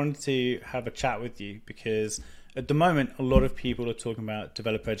I wanted to have a chat with you because at the moment a lot of people are talking about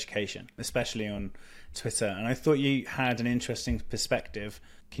developer education, especially on Twitter, and I thought you had an interesting perspective.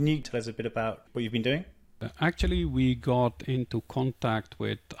 Can you tell us a bit about what you've been doing? Actually, we got into contact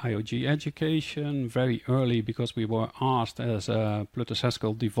with IOG Education very early because we were asked as a Plutus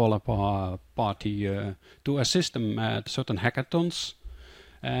Haskell developer party to assist them at certain hackathons.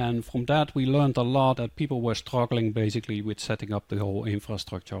 And from that, we learned a lot that people were struggling basically with setting up the whole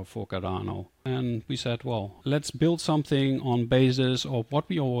infrastructure for Cardano. And we said, well, let's build something on basis of what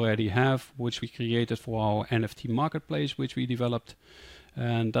we already have, which we created for our NFT marketplace, which we developed.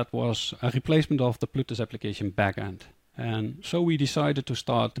 And that was a replacement of the Plutus application backend. And so we decided to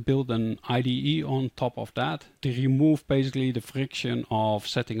start to build an IDE on top of that to remove basically the friction of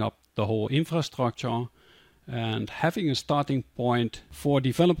setting up the whole infrastructure and having a starting point for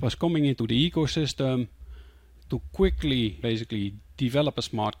developers coming into the ecosystem to quickly basically develop a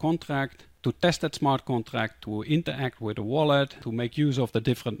smart contract, to test that smart contract, to interact with a wallet, to make use of the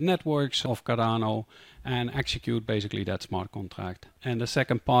different networks of Cardano and execute basically that smart contract. And the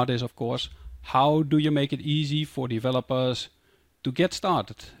second part is, of course, how do you make it easy for developers to get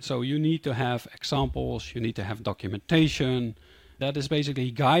started? So you need to have examples, you need to have documentation that is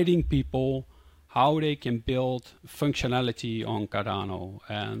basically guiding people how they can build functionality on Cardano.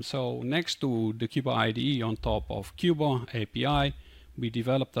 And so next to the Cuba IDE on top of Cuba API, we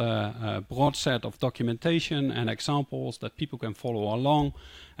developed a broad set of documentation and examples that people can follow along.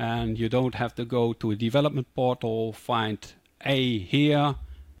 And you don't have to go to a development portal, find A here,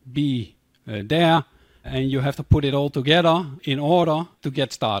 B there, and you have to put it all together in order to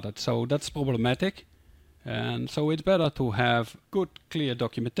get started. So that's problematic. And so it's better to have good, clear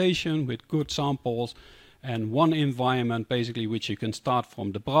documentation with good samples and one environment basically which you can start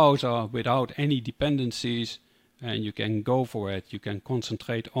from the browser without any dependencies, and you can go for it. You can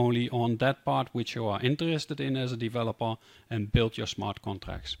concentrate only on that part which you are interested in as a developer and build your smart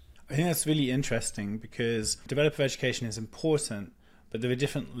contracts. I think that's really interesting because developer education is important, but there are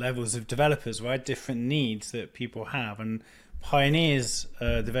different levels of developers, right? Different needs that people have. And Pioneers,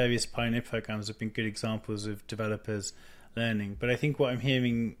 the various Pioneer programs have been good examples of developers learning. But I think what I'm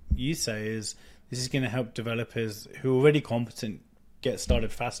hearing you say is this is going to help developers who are already competent get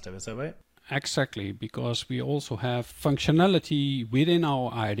started faster. Is that right? Exactly, because we also have functionality within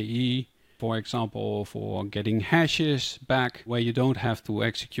our IDE, for example, for getting hashes back where you don't have to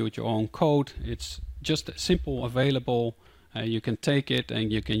execute your own code. It's just simple, available. You can take it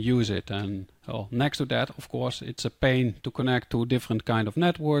and you can use it. And next to that, of course, it's a pain to connect to different kind of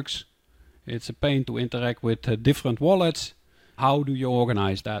networks. It's a pain to interact with different wallets. How do you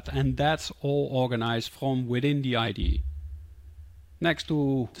organize that? And that's all organized from within the IDE. Next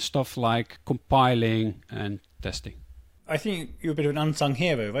to stuff like compiling and testing. I think you're a bit of an unsung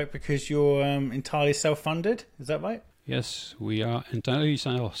hero, right? Because you're entirely self-funded. Is that right? Yes, we are entirely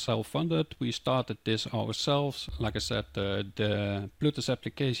self-funded. We started this ourselves. Like I said, the Plutus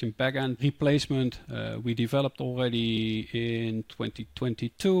application backend replacement we developed already in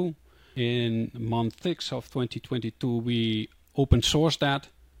 2022. In month 6 of 2022, we open sourced that.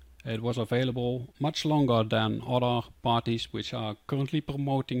 It was available much longer than other parties which are currently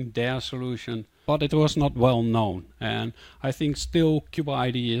promoting their solution, but it was not well known. And I think still Cuba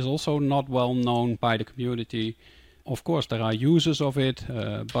IDE is also not well known by the community. Of course, there are users of it,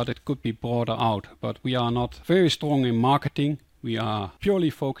 but it could be broader out. But we are not very strong in marketing. We are purely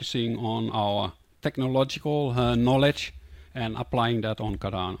focusing on our technological knowledge and applying that on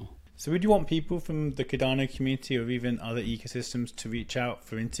Cardano. So would you want people from the Cardano community or even other ecosystems to reach out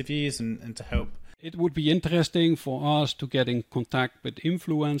for interviews and to help? It would be interesting for us to get in contact with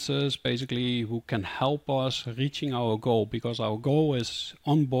influencers, basically, who can help us reaching our goal, because our goal is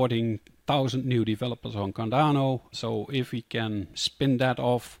onboarding 1,000 new developers on Cardano. So if we can spin that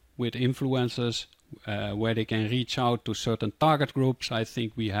off with influencers where they can reach out to certain target groups, I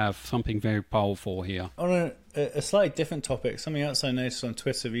think we have something very powerful here. On a slightly different topic, something else I noticed on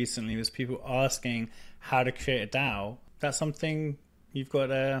Twitter recently was people asking how to create a DAO. That's something you've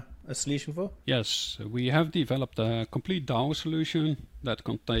got a solution for? Yes, we have developed a complete DAO solution that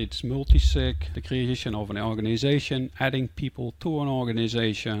contains multi-sig, the creation of an organization, adding people to an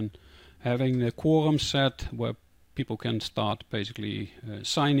organization, having the quorum set where people can start basically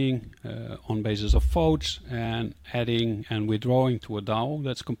signing on basis of votes and adding and withdrawing to a DAO.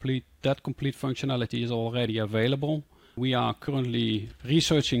 That complete functionality is already available. We are currently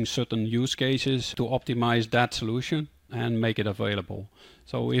researching certain use cases to optimize that solution and make it available.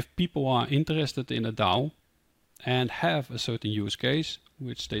 So if people are interested in a DAO and have a certain use case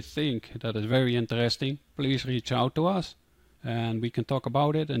which they think that is very interesting, please reach out to us and we can talk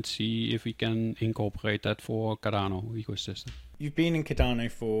about it and see if we can incorporate that for Cardano ecosystem. You've been in Cardano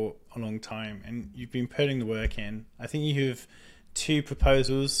for a long time and you've been putting the work in. I think you have 2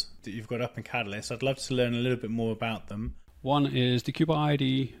 proposals that you've got up in Catalyst. I'd love to learn a little bit more about them. One is the Cuba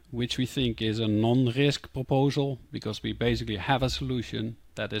ID, which we think is a non-risk proposal because we basically have a solution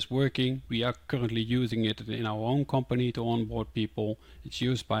that is working. We are currently using it in our own company to onboard people. It's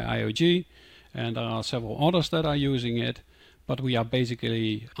used by IOG, and there are several others that are using it, but we are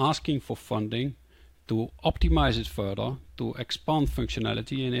basically asking for funding to optimize it further, to expand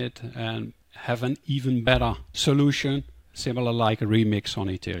functionality in it, and have an even better solution, similar like a remix on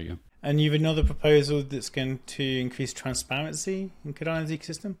Ethereum. And you have another proposal that's going to increase transparency in Cardano's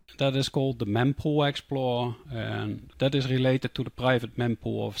ecosystem? That is called the mempool Explorer, and that is related to the private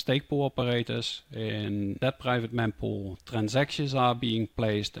mempool of stake pool operators. In that private mempool, transactions are being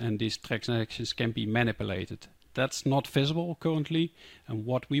placed, and these transactions can be manipulated. That's not visible currently, and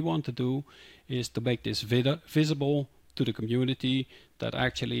what we want to do is to make this visible to the community, that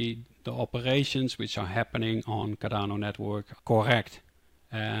actually the operations which are happening on Cardano network are correct,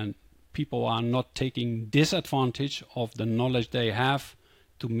 and people are not taking disadvantage of the knowledge they have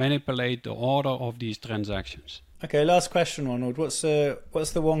to manipulate the order of these transactions. Okay, last question, Ronald. What's the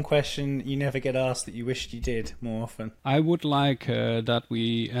one question you never get asked that you wished you did more often? I would like that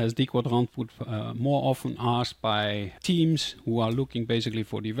we, as Quadrant, would more often ask by teams who are looking basically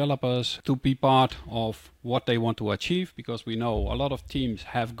for developers to be part of what they want to achieve, because we know a lot of teams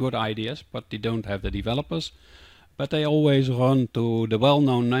have good ideas, but they don't have the developers. But they always run to the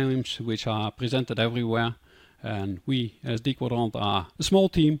well-known names which are presented everywhere. And we, as Quadrant, are a small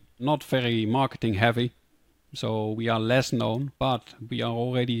team, not very marketing heavy. So we are less known, but we are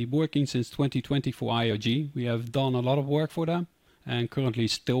already working since 2020 for IOG. We have done a lot of work for them and currently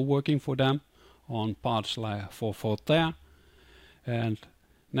still working for them on parts like for Voltaire. And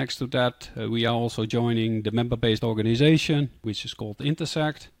next to that, we are also joining the member-based organization, which is called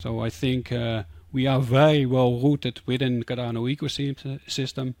Intersect. So I think we are very well rooted within the Cardano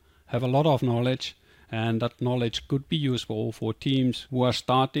ecosystem, have a lot of knowledge, and that knowledge could be useful for teams who are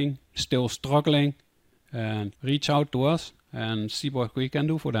starting, still struggling, and reach out to us and see what we can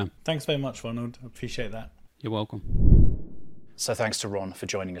do for them. Thanks very much, Ronald. I appreciate that. You're welcome. So thanks to Ron for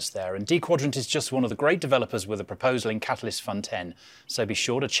joining us there. And Quadrant is just one of the great developers with a proposal in Catalyst Fund 10. So be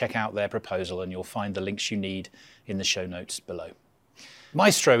sure to check out their proposal and you'll find the links you need in the show notes below.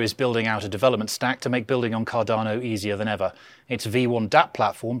 Maestro is building out a development stack to make building on Cardano easier than ever. Its V1 dApp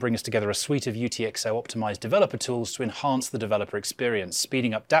platform brings together a suite of UTXO-optimized developer tools to enhance the developer experience,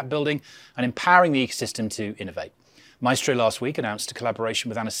 speeding up dApp building and empowering the ecosystem to innovate. Maestro last week announced a collaboration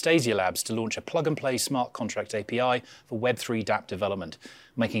with Anastasia Labs to launch a plug-and-play smart contract API for Web3 dApp development,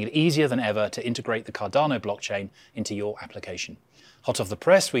 making it easier than ever to integrate the Cardano blockchain into your application. Hot off the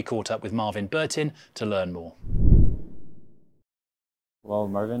press, we caught up with Marvin Bertin to learn more. Well,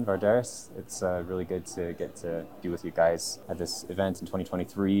 Marvin Vardaris, it's really good to get to be with you guys at this event in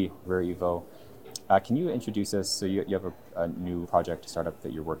 2023, Rare Evo. Can you introduce us? So you have a new project startup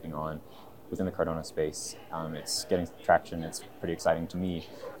that you're working on within the Cardano space. It's getting traction. It's pretty exciting to me.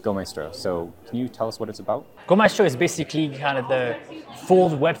 Go Maestro. So can you tell us what it's about? Go Maestro is basically kind of the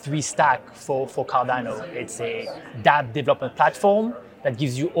full Web3 stack for Cardano. It's a dApp development platform that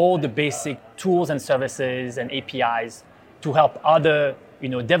gives you all the basic tools and services and APIs to help other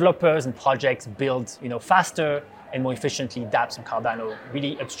developers and projects build faster and more efficiently dApps on Cardano,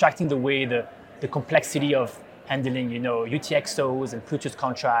 really abstracting away the complexity of handling UTXOs and futures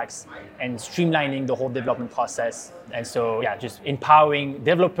contracts and streamlining the whole development process. And so just empowering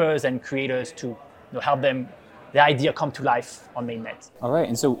developers and creators to help them the idea come to life on mainnet. All right,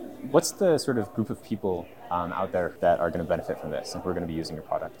 and so what's the sort of group of people out there that are going to benefit from this and who are going to be using your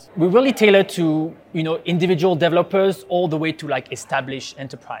product? We really tailor to individual developers all the way to established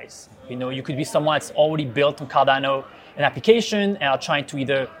enterprise. You could be someone that's already built on Cardano an application and are trying to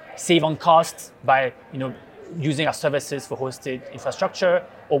either save on costs by using our services for hosted infrastructure,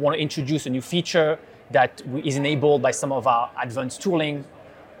 or want to introduce a new feature that is enabled by some of our advanced tooling.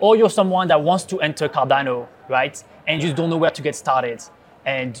 Or you're someone that wants to enter Cardano, right? And you just don't know where to get started.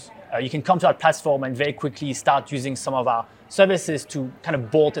 And you can come to our platform and very quickly start using some of our services to kind of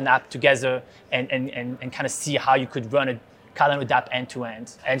bolt an app together and kind of see how you could run a Cardano dApp end to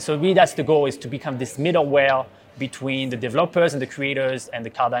end. And so really that's the goal, is to become this middleware between the developers and the creators and the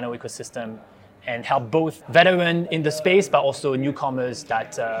Cardano ecosystem, and help both veterans in the space, but also newcomers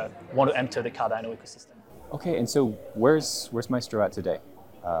that want to enter the Cardano ecosystem. Okay, and so where's Maestro at today?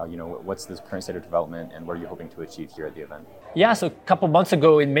 What's the current state of development and what are you hoping to achieve here at the event? Yeah, so a couple months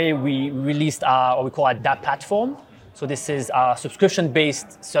ago in May, we released what we call our dApp platform. So this is our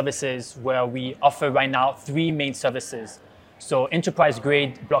subscription-based services where we offer right now 3 main services. So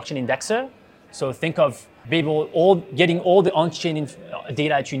enterprise-grade blockchain indexer. So think of getting all the on-chain data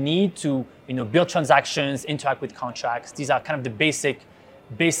that you need to build transactions, interact with contracts. These are kind of the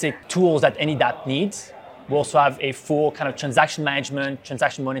basic tools that any dApp needs. We also have a full kind of transaction management,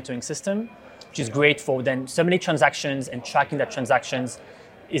 transaction monitoring system, which is great for then submitting transactions and tracking that transactions.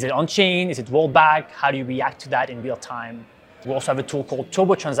 Is it on-chain? Is it rolled back? How do you react to that in real time? We also have a tool called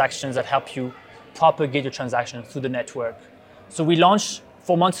Turbo Transactions that help you propagate your transactions through the network. So we launched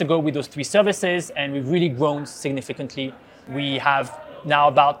 4 months ago with those 3 services, and we've really grown significantly. We have now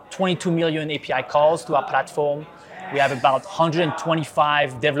about 22 million API calls to our platform. We have about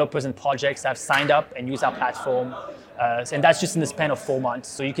 125 developers and projects that have signed up and use our platform. And that's just in the span of 4 months.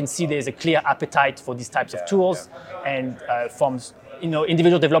 So you can see there's a clear appetite for these types of tools, and from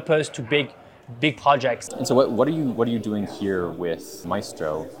individual developers to big projects. And so what are you doing here with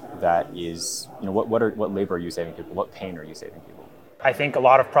Maestro that is, what labor are you saving people? What pain are you saving people? I think a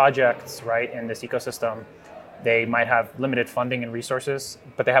lot of projects, right, in this ecosystem, they might have limited funding and resources,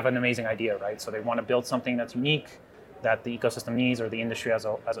 but they have an amazing idea, right? So they want to build something that's unique, that the ecosystem needs or the industry as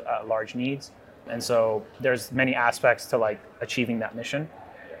a large needs. And so there's many aspects to like achieving that mission.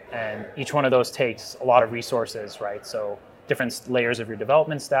 And each one of those takes a lot of resources, right? So different layers of your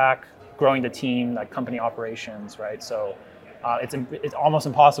development stack, growing the team, like company operations, right? So it's almost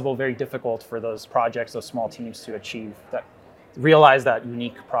impossible, very difficult for those projects, those small teams to realize that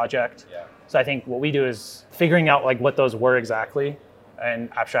unique project. Yeah. So I think what we do is figuring out like what those were exactly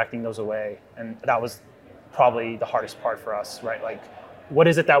and abstracting those away. And that was probably the hardest part for us, right? Like, what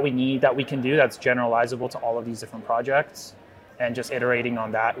is it that we need, that we can do that's generalizable to all of these different projects, and just iterating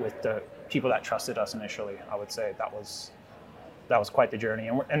on that with the people that trusted us initially. I would say that was quite the journey,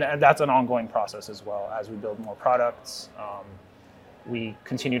 and that's an ongoing process as well. As we build more products, we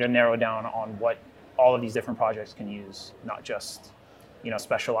continue to narrow down on what all of these different projects can use, not just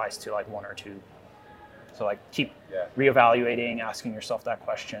specialized to like 1 or 2. So like keep reevaluating, asking yourself that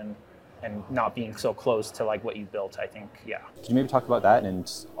question, and not being so close to like what you built. I think, yeah. Can you maybe talk about that,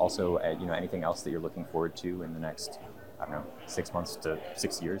 and also anything else that you're looking forward to in the next, 6 months to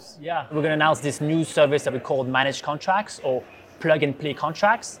 6 years? Yeah, we're going to announce this new service that we call managed contracts or plug and play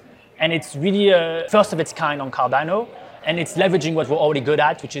contracts, and it's really a first of its kind on Cardano, and it's leveraging what we're already good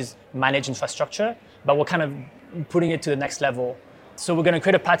at, which is manage infrastructure, but we're kind of putting it to the next level. So we're going to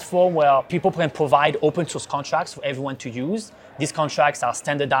create a platform where people can provide open source contracts for everyone to use. These contracts are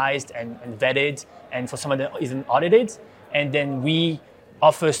standardized and vetted, and for some of them even audited. And then we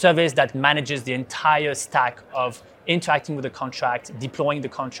offer a service that manages the entire stack of interacting with the contract, deploying the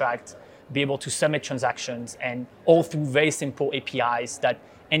contract, be able to submit transactions, and all through very simple APIs that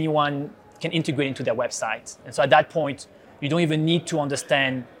anyone can integrate into their website. And so at that point, you don't even need to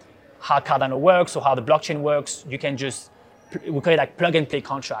understand how Cardano works or how the blockchain works. You can just, we call it like plug and play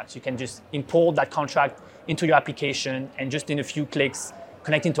contracts. You can just import that contract into your application and just in a few clicks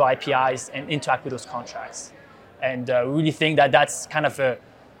connect into APIs and interact with those contracts. And we really think that that's kind of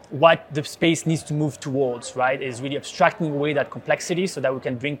what the space needs to move towards, right? Is really abstracting away that complexity so that we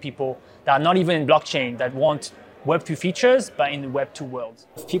can bring people that are not even in blockchain that want Web3 features, but in the Web2 world.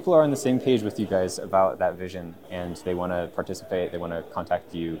 If people are on the same page with you guys about that vision and they want to participate, they want to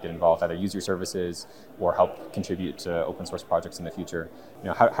contact you, get involved, either use your services or help contribute to open source projects in the future,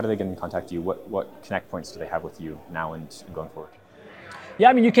 how do they get in contact with you? What connect points do they have with you now and going forward?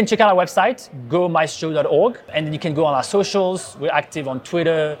 Yeah, you can check out our website, gomaestro.org, and then you can go on our socials. We're active on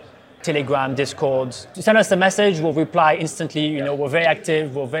Twitter, Telegram, Discord. Send us a message, we'll reply instantly. We're very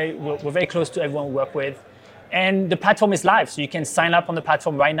active, we're very close to everyone we work with. And the platform is live, so you can sign up on the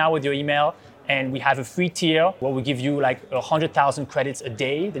platform right now with your email, and we have a free tier where we give you like 100,000 credits a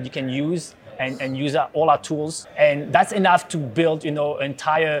day that you can use and use all our tools. And that's enough to build an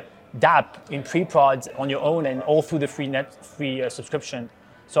entire dApp in pre-prod on your own and all through the free subscription.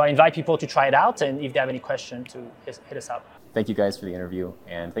 So I invite people to try it out, and if they have any questions, to hit us up. Thank you guys for the interview,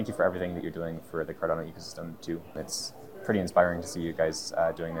 and thank you for everything that you're doing for the Cardano ecosystem too. It's pretty inspiring to see you guys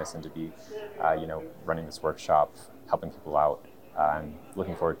doing this and to be, running this workshop, helping people out. I'm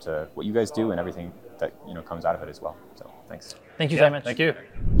looking forward to what you guys do and everything that comes out of it as well. So thanks. Thank you very much. Thank you.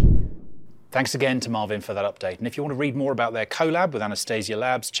 Thanks again to Marvin for that update. And if you want to read more about their collab with Anastasia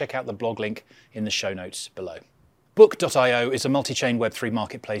Labs, check out the blog link in the show notes below. Book.io is a multi-chain Web3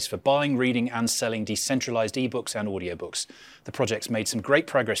 marketplace for buying, reading and selling decentralized ebooks and audiobooks. The project's made some great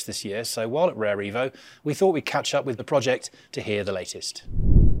progress this year, so while at Rare Evo, we thought we'd catch up with the project to hear the latest.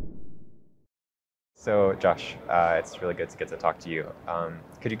 So, Josh, it's really good to get to talk to you.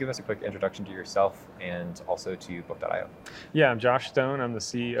 Could you give us a quick introduction to yourself and also to Book.io? Yeah, I'm Josh Stone. I'm the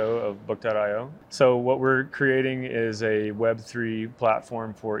CEO of Book.io. So what we're creating is a Web3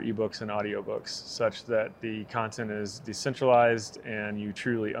 platform for ebooks and audiobooks, such that the content is decentralized and you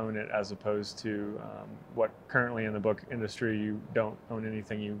truly own it, as opposed to what currently in the book industry, you don't own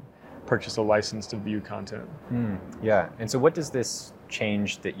anything. You purchase a license to view content. Yeah, and so what does this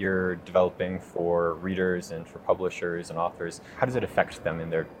change that you're developing for readers and for publishers and authors, how does it affect them in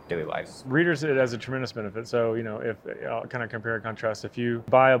their daily lives? Readers, it has a tremendous benefit. So, if I'll kind of compare and contrast, if you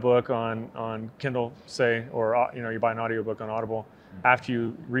buy a book on Kindle, say, or you buy an audiobook on Audible, after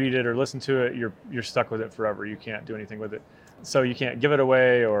you read it or listen to it, you're stuck with it forever. You can't do anything with it. So you can't give it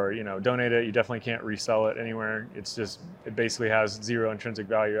away or donate it. You definitely can't resell it anywhere. It basically has zero intrinsic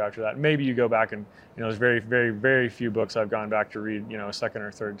value after that. Maybe you go back and there's very, very, very few books I've gone back to read a second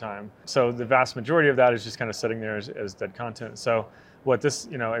or third time. So the vast majority of that is just kind of sitting there as dead content. So what this a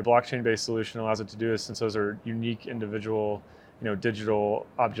blockchain-based solution allows it to do is, since those are unique individual digital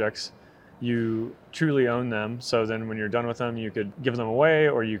objects, you truly own them. So then when you're done with them, you could give them away,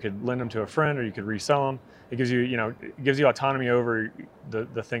 or you could lend them to a friend, or you could resell them. It gives you, it gives you autonomy over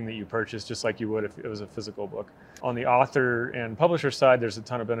the thing that you purchased, just like you would if it was a physical book. On the author and publisher side, there's a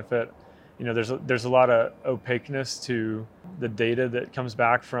ton of benefit. There's a lot of opaqueness to the data that comes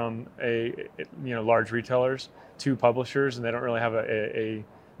back from large retailers to publishers, and they don't really have they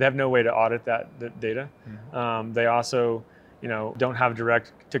have no way to audit that data. They also don't have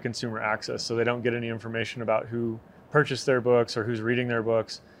direct to consumer access, so they don't get any information about who purchased their books or who's reading their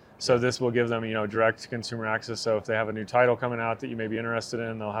books. So this will give them, direct to consumer access. So if they have a new title coming out that you may be interested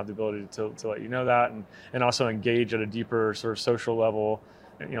in, they'll have the ability to let you know that, and also engage at a deeper sort of social level,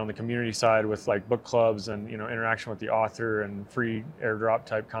 on the community side with like book clubs and interaction with the author and free airdrop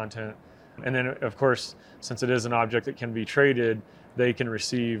type content. And then of course, since it is an object that can be traded, they can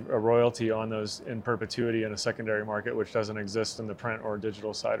receive a royalty on those in perpetuity in a secondary market, which doesn't exist in the print or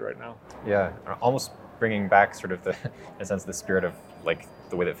digital side right now. Yeah, almost bringing back sort of in a sense, the spirit of like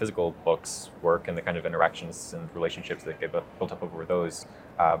the way that physical books work and the kind of interactions and relationships that get built up over those,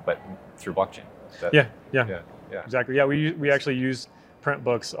 but through blockchain. Yeah, exactly. Yeah, we actually use print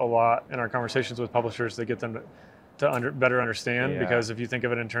books a lot in our conversations with publishers to get them to better understand, because if you think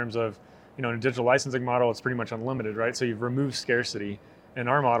of it in terms of, in a digital licensing model, it's pretty much unlimited, right? So you've removed scarcity. In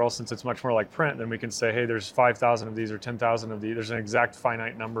our model, since it's much more like print, then we can say, hey, there's 5,000 of these or 10,000 of these. There's an exact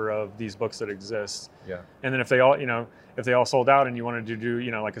finite number of these books that exist. Yeah. And then if they all sold out and you wanted to do,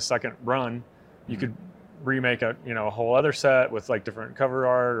 like a second run, you could remake a whole other set with like different cover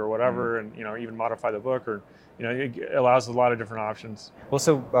art or whatever, and even modify the book, or it allows a lot of different options. Well,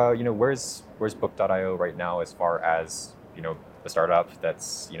 so where's Book.io right now as far as a startup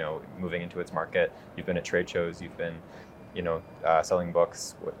that's moving into its market? You've been at trade shows, you've been selling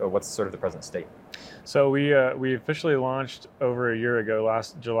books. What's sort of the present state? So we officially launched over a year ago,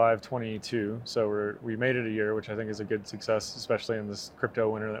 last July of 22. So we made it a year, which I think is a good success, especially in this crypto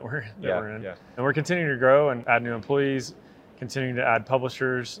winter that we're in. Yeah. And we're continuing to grow and add new employees, continuing to add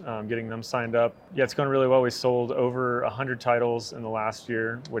publishers, getting them signed up. Yeah, it's going really well. We sold over 100 titles in the last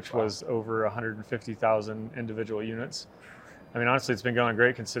year, which was over 150,000 individual units. I mean, honestly, it's been going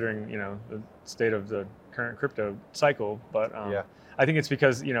great considering, the state of the current crypto cycle. But I think it's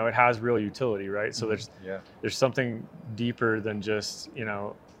because, it has real utility, right? So there's something deeper than just,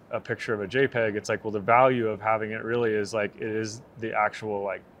 a picture of a JPEG. It's like, well, the value of having it really is like, it is the actual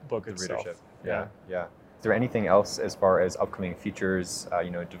like book itself. Readership. Yeah. Is there anything else as far as upcoming features,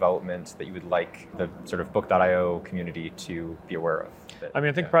 development that you would like the sort of Book.io community to be aware of?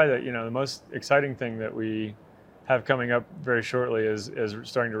 I think probably that, the most exciting thing that we have coming up very shortly is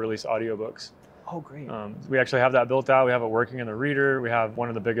starting to release audiobooks. Oh, great. We actually have that built out. We have it working in the reader. We have one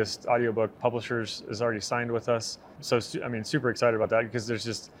of the biggest audiobook publishers is already signed with us. So, super excited about that,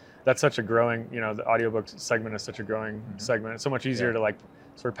 because that's such a growing, the audiobook segment is such a growing segment. It's so much easier to like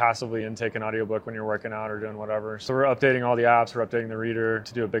sort of passively intake an audiobook when you're working out or doing whatever. So we're updating all the apps, we're updating the reader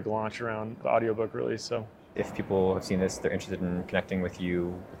to do a big launch around the audiobook release. So if people have seen this, they're interested in connecting with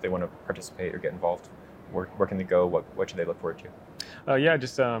you, if they want to participate or get involved, where can they go? What should they look forward to?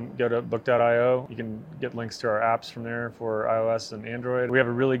 Just go to book.io. You can get links to our apps from there for iOS and Android. We have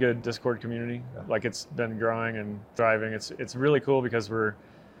a really good Discord community. Like, it's been growing and thriving. It's really cool because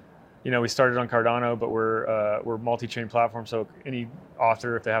we started on Cardano, but we're multi-chain platform. So any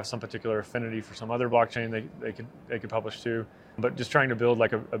author, if they have some particular affinity for some other blockchain, they could publish too. But just trying to build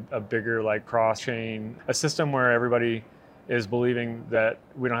like a bigger like cross-chain, a system where everybody is believing that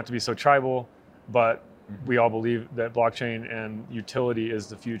we don't have to be so tribal, but we all believe that blockchain and utility is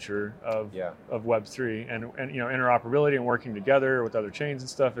the future of Web3, and interoperability and working together with other chains and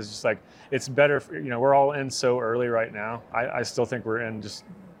stuff is just like, it's better for, we're all in so early right now. I still think we're in just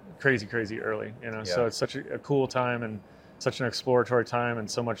crazy early, so it's such a cool time and such an exploratory time and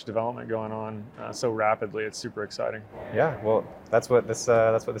so much development going on so rapidly. It's super exciting. Yeah, well, that's what this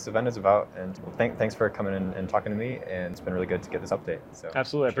event is about. And thanks for coming in and talking to me. And it's been really good to get this update. So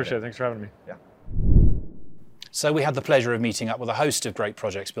absolutely, I appreciate it. Thanks for having me. Yeah. So we had the pleasure of meeting up with a host of great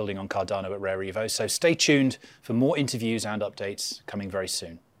projects building on Cardano at Rare Evo. So stay tuned for more interviews and updates coming very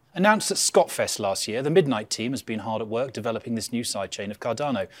soon. Announced at Scotfest last year, the Midnight team has been hard at work developing this new sidechain of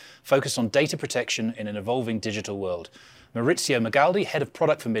Cardano, focused on data protection in an evolving digital world. Maurizio Magaldi, head of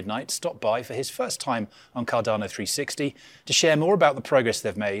product for Midnight, stopped by for his first time on Cardano360 to share more about the progress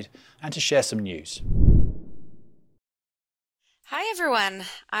they've made and to share some news. Hi everyone,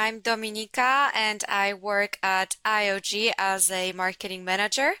 I'm Dominika and I work at IOG as a marketing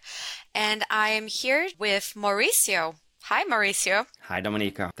manager, and I am here with Mauricio. Hi Mauricio. Hi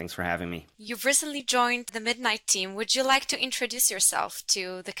Dominika, thanks for having me. You've recently joined the Midnight team. Would you like to introduce yourself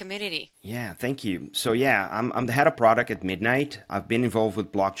to the community? Yeah, thank you. So I'm the head of product at Midnight. I've been involved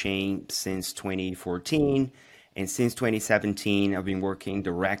with blockchain since 2014, and since 2017 I've been working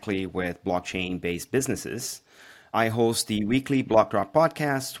directly with blockchain-based businesses. I host the weekly Block Drop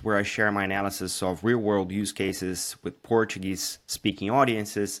podcast, where I share my analysis of real-world use cases with Portuguese-speaking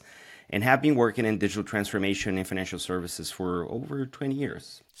audiences, and have been working in digital transformation and financial services for over 20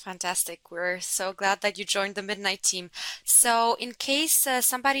 years. Fantastic. We're so glad that you joined the Midnight team. So in case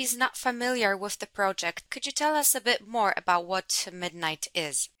somebody is not familiar with the project, could you tell us a bit more about what Midnight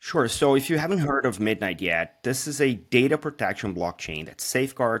is? Sure. So if you haven't heard of Midnight yet, this is a data protection blockchain that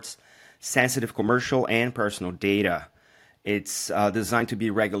safeguards sensitive commercial and personal data. It's designed to be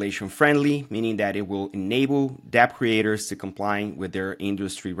regulation friendly, meaning that it will enable dApp creators to comply with their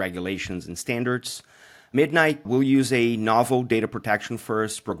industry regulations and standards. Midnight will use a novel data protection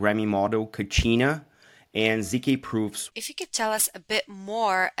first programming model, Kachina, and ZK proofs. If you could tell us a bit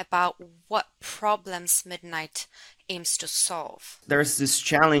more about what problems Midnight aims to solve. There's this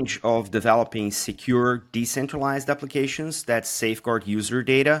challenge of developing secure, decentralized applications that safeguard user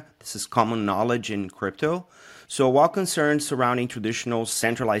data. This is common knowledge in crypto. So while concerns surrounding traditional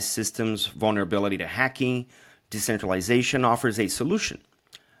centralized systems, vulnerability to hacking, decentralization offers a solution.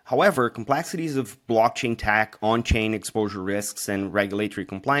 However, complexities of blockchain tech, on-chain exposure risks, and regulatory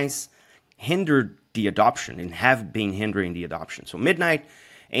compliance hindered the adoption and have been hindering the adoption. So Midnight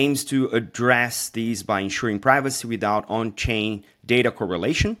aims to address these by ensuring privacy without on-chain data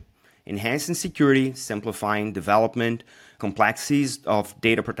correlation, enhancing security, simplifying development, complexities of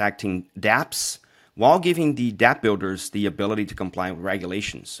data protecting dApps, while giving the dApp builders the ability to comply with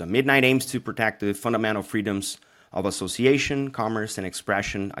regulations. So Midnight aims to protect the fundamental freedoms of association, commerce, and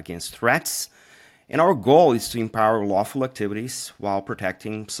expression against threats. And our goal is to empower lawful activities while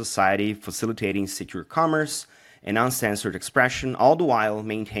protecting society, facilitating secure commerce and uncensored expression, all the while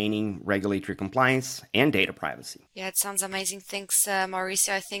maintaining regulatory compliance and data privacy. Yeah, it sounds amazing. Thanks,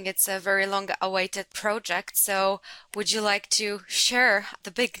 Mauricio. I think it's a very long-awaited project. So would you like to share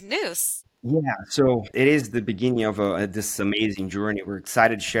the big news? Yeah, so it is the beginning of this amazing journey. We're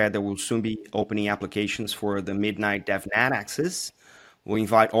excited to share that we'll soon be opening applications for the Midnight DevNet access. We'll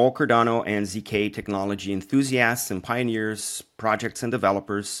invite all Cardano and ZK technology enthusiasts and pioneers, projects and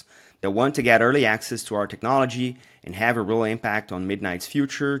developers that want to get early access to our technology and have a real impact on Midnight's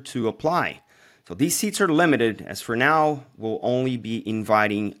future to apply. So these seats are limited, as for now, we'll only be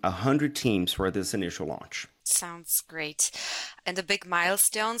inviting 100 teams for this initial launch. Sounds great. And a big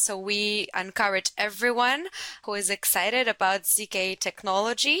milestone. So we encourage everyone who is excited about ZK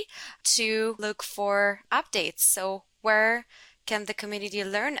technology to look for updates. So where can the community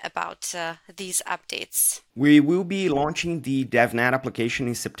learn about these updates? We will be launching the DevNet application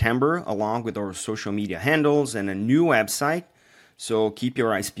in September, along with our social media handles and a new website. So keep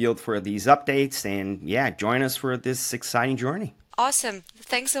your eyes peeled for these updates and join us for this exciting journey. Awesome.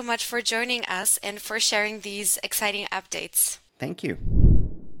 Thanks so much for joining us and for sharing these exciting updates. Thank you.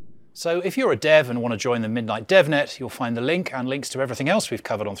 So if you're a dev and want to join the Midnight DevNet, you'll find the link and links to everything else we've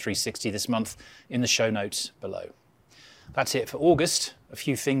covered on 360 this month in the show notes below. That's it for August. A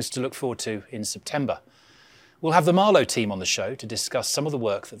few things to look forward to in September. We'll have the Marlow team on the show to discuss some of the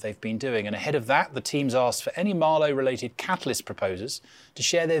work that they've been doing. And ahead of that, the team's asked for any Marlow-related Catalyst proposers to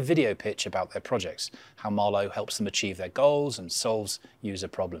share their video pitch about their projects, how Marlow helps them achieve their goals and solves user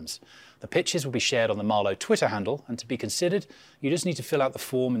problems. The pitches will be shared on the Marlow Twitter handle, and to be considered, you just need to fill out the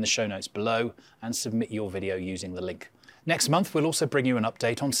form in the show notes below and submit your video using the link. Next month, we'll also bring you an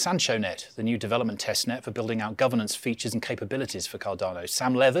update on SanchoNet, the new development testnet for building out governance features and capabilities for Cardano.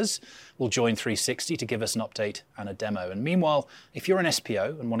 Sam Leathers will join 360 to give us an update and a demo. And meanwhile, if you're an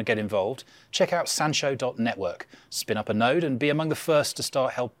SPO and want to get involved, check out sancho.network, spin up a node and be among the first to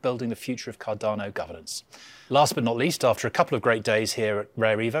start help building the future of Cardano governance. Last but not least, after a couple of great days here at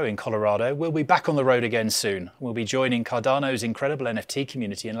Rare Evo in Colorado, we'll be back on the road again soon. We'll be joining Cardano's incredible NFT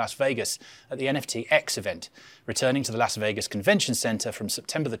community in Las Vegas at the NFT X event, returning to the Las Vegas Convention Center from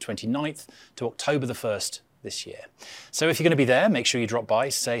September the 29th to October the 1st this year. So if you're going to be there, make sure you drop by,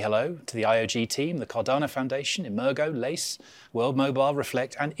 say hello to the IOG team, the Cardano Foundation, Emergo, Lace, World Mobile,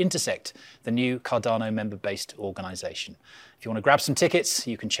 Reflect, and Intersect, the new Cardano member-based organization. If you want to grab some tickets,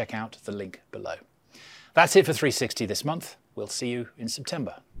 you can check out the link below. That's it for 360 this month. We'll see you in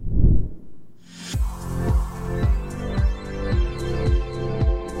September.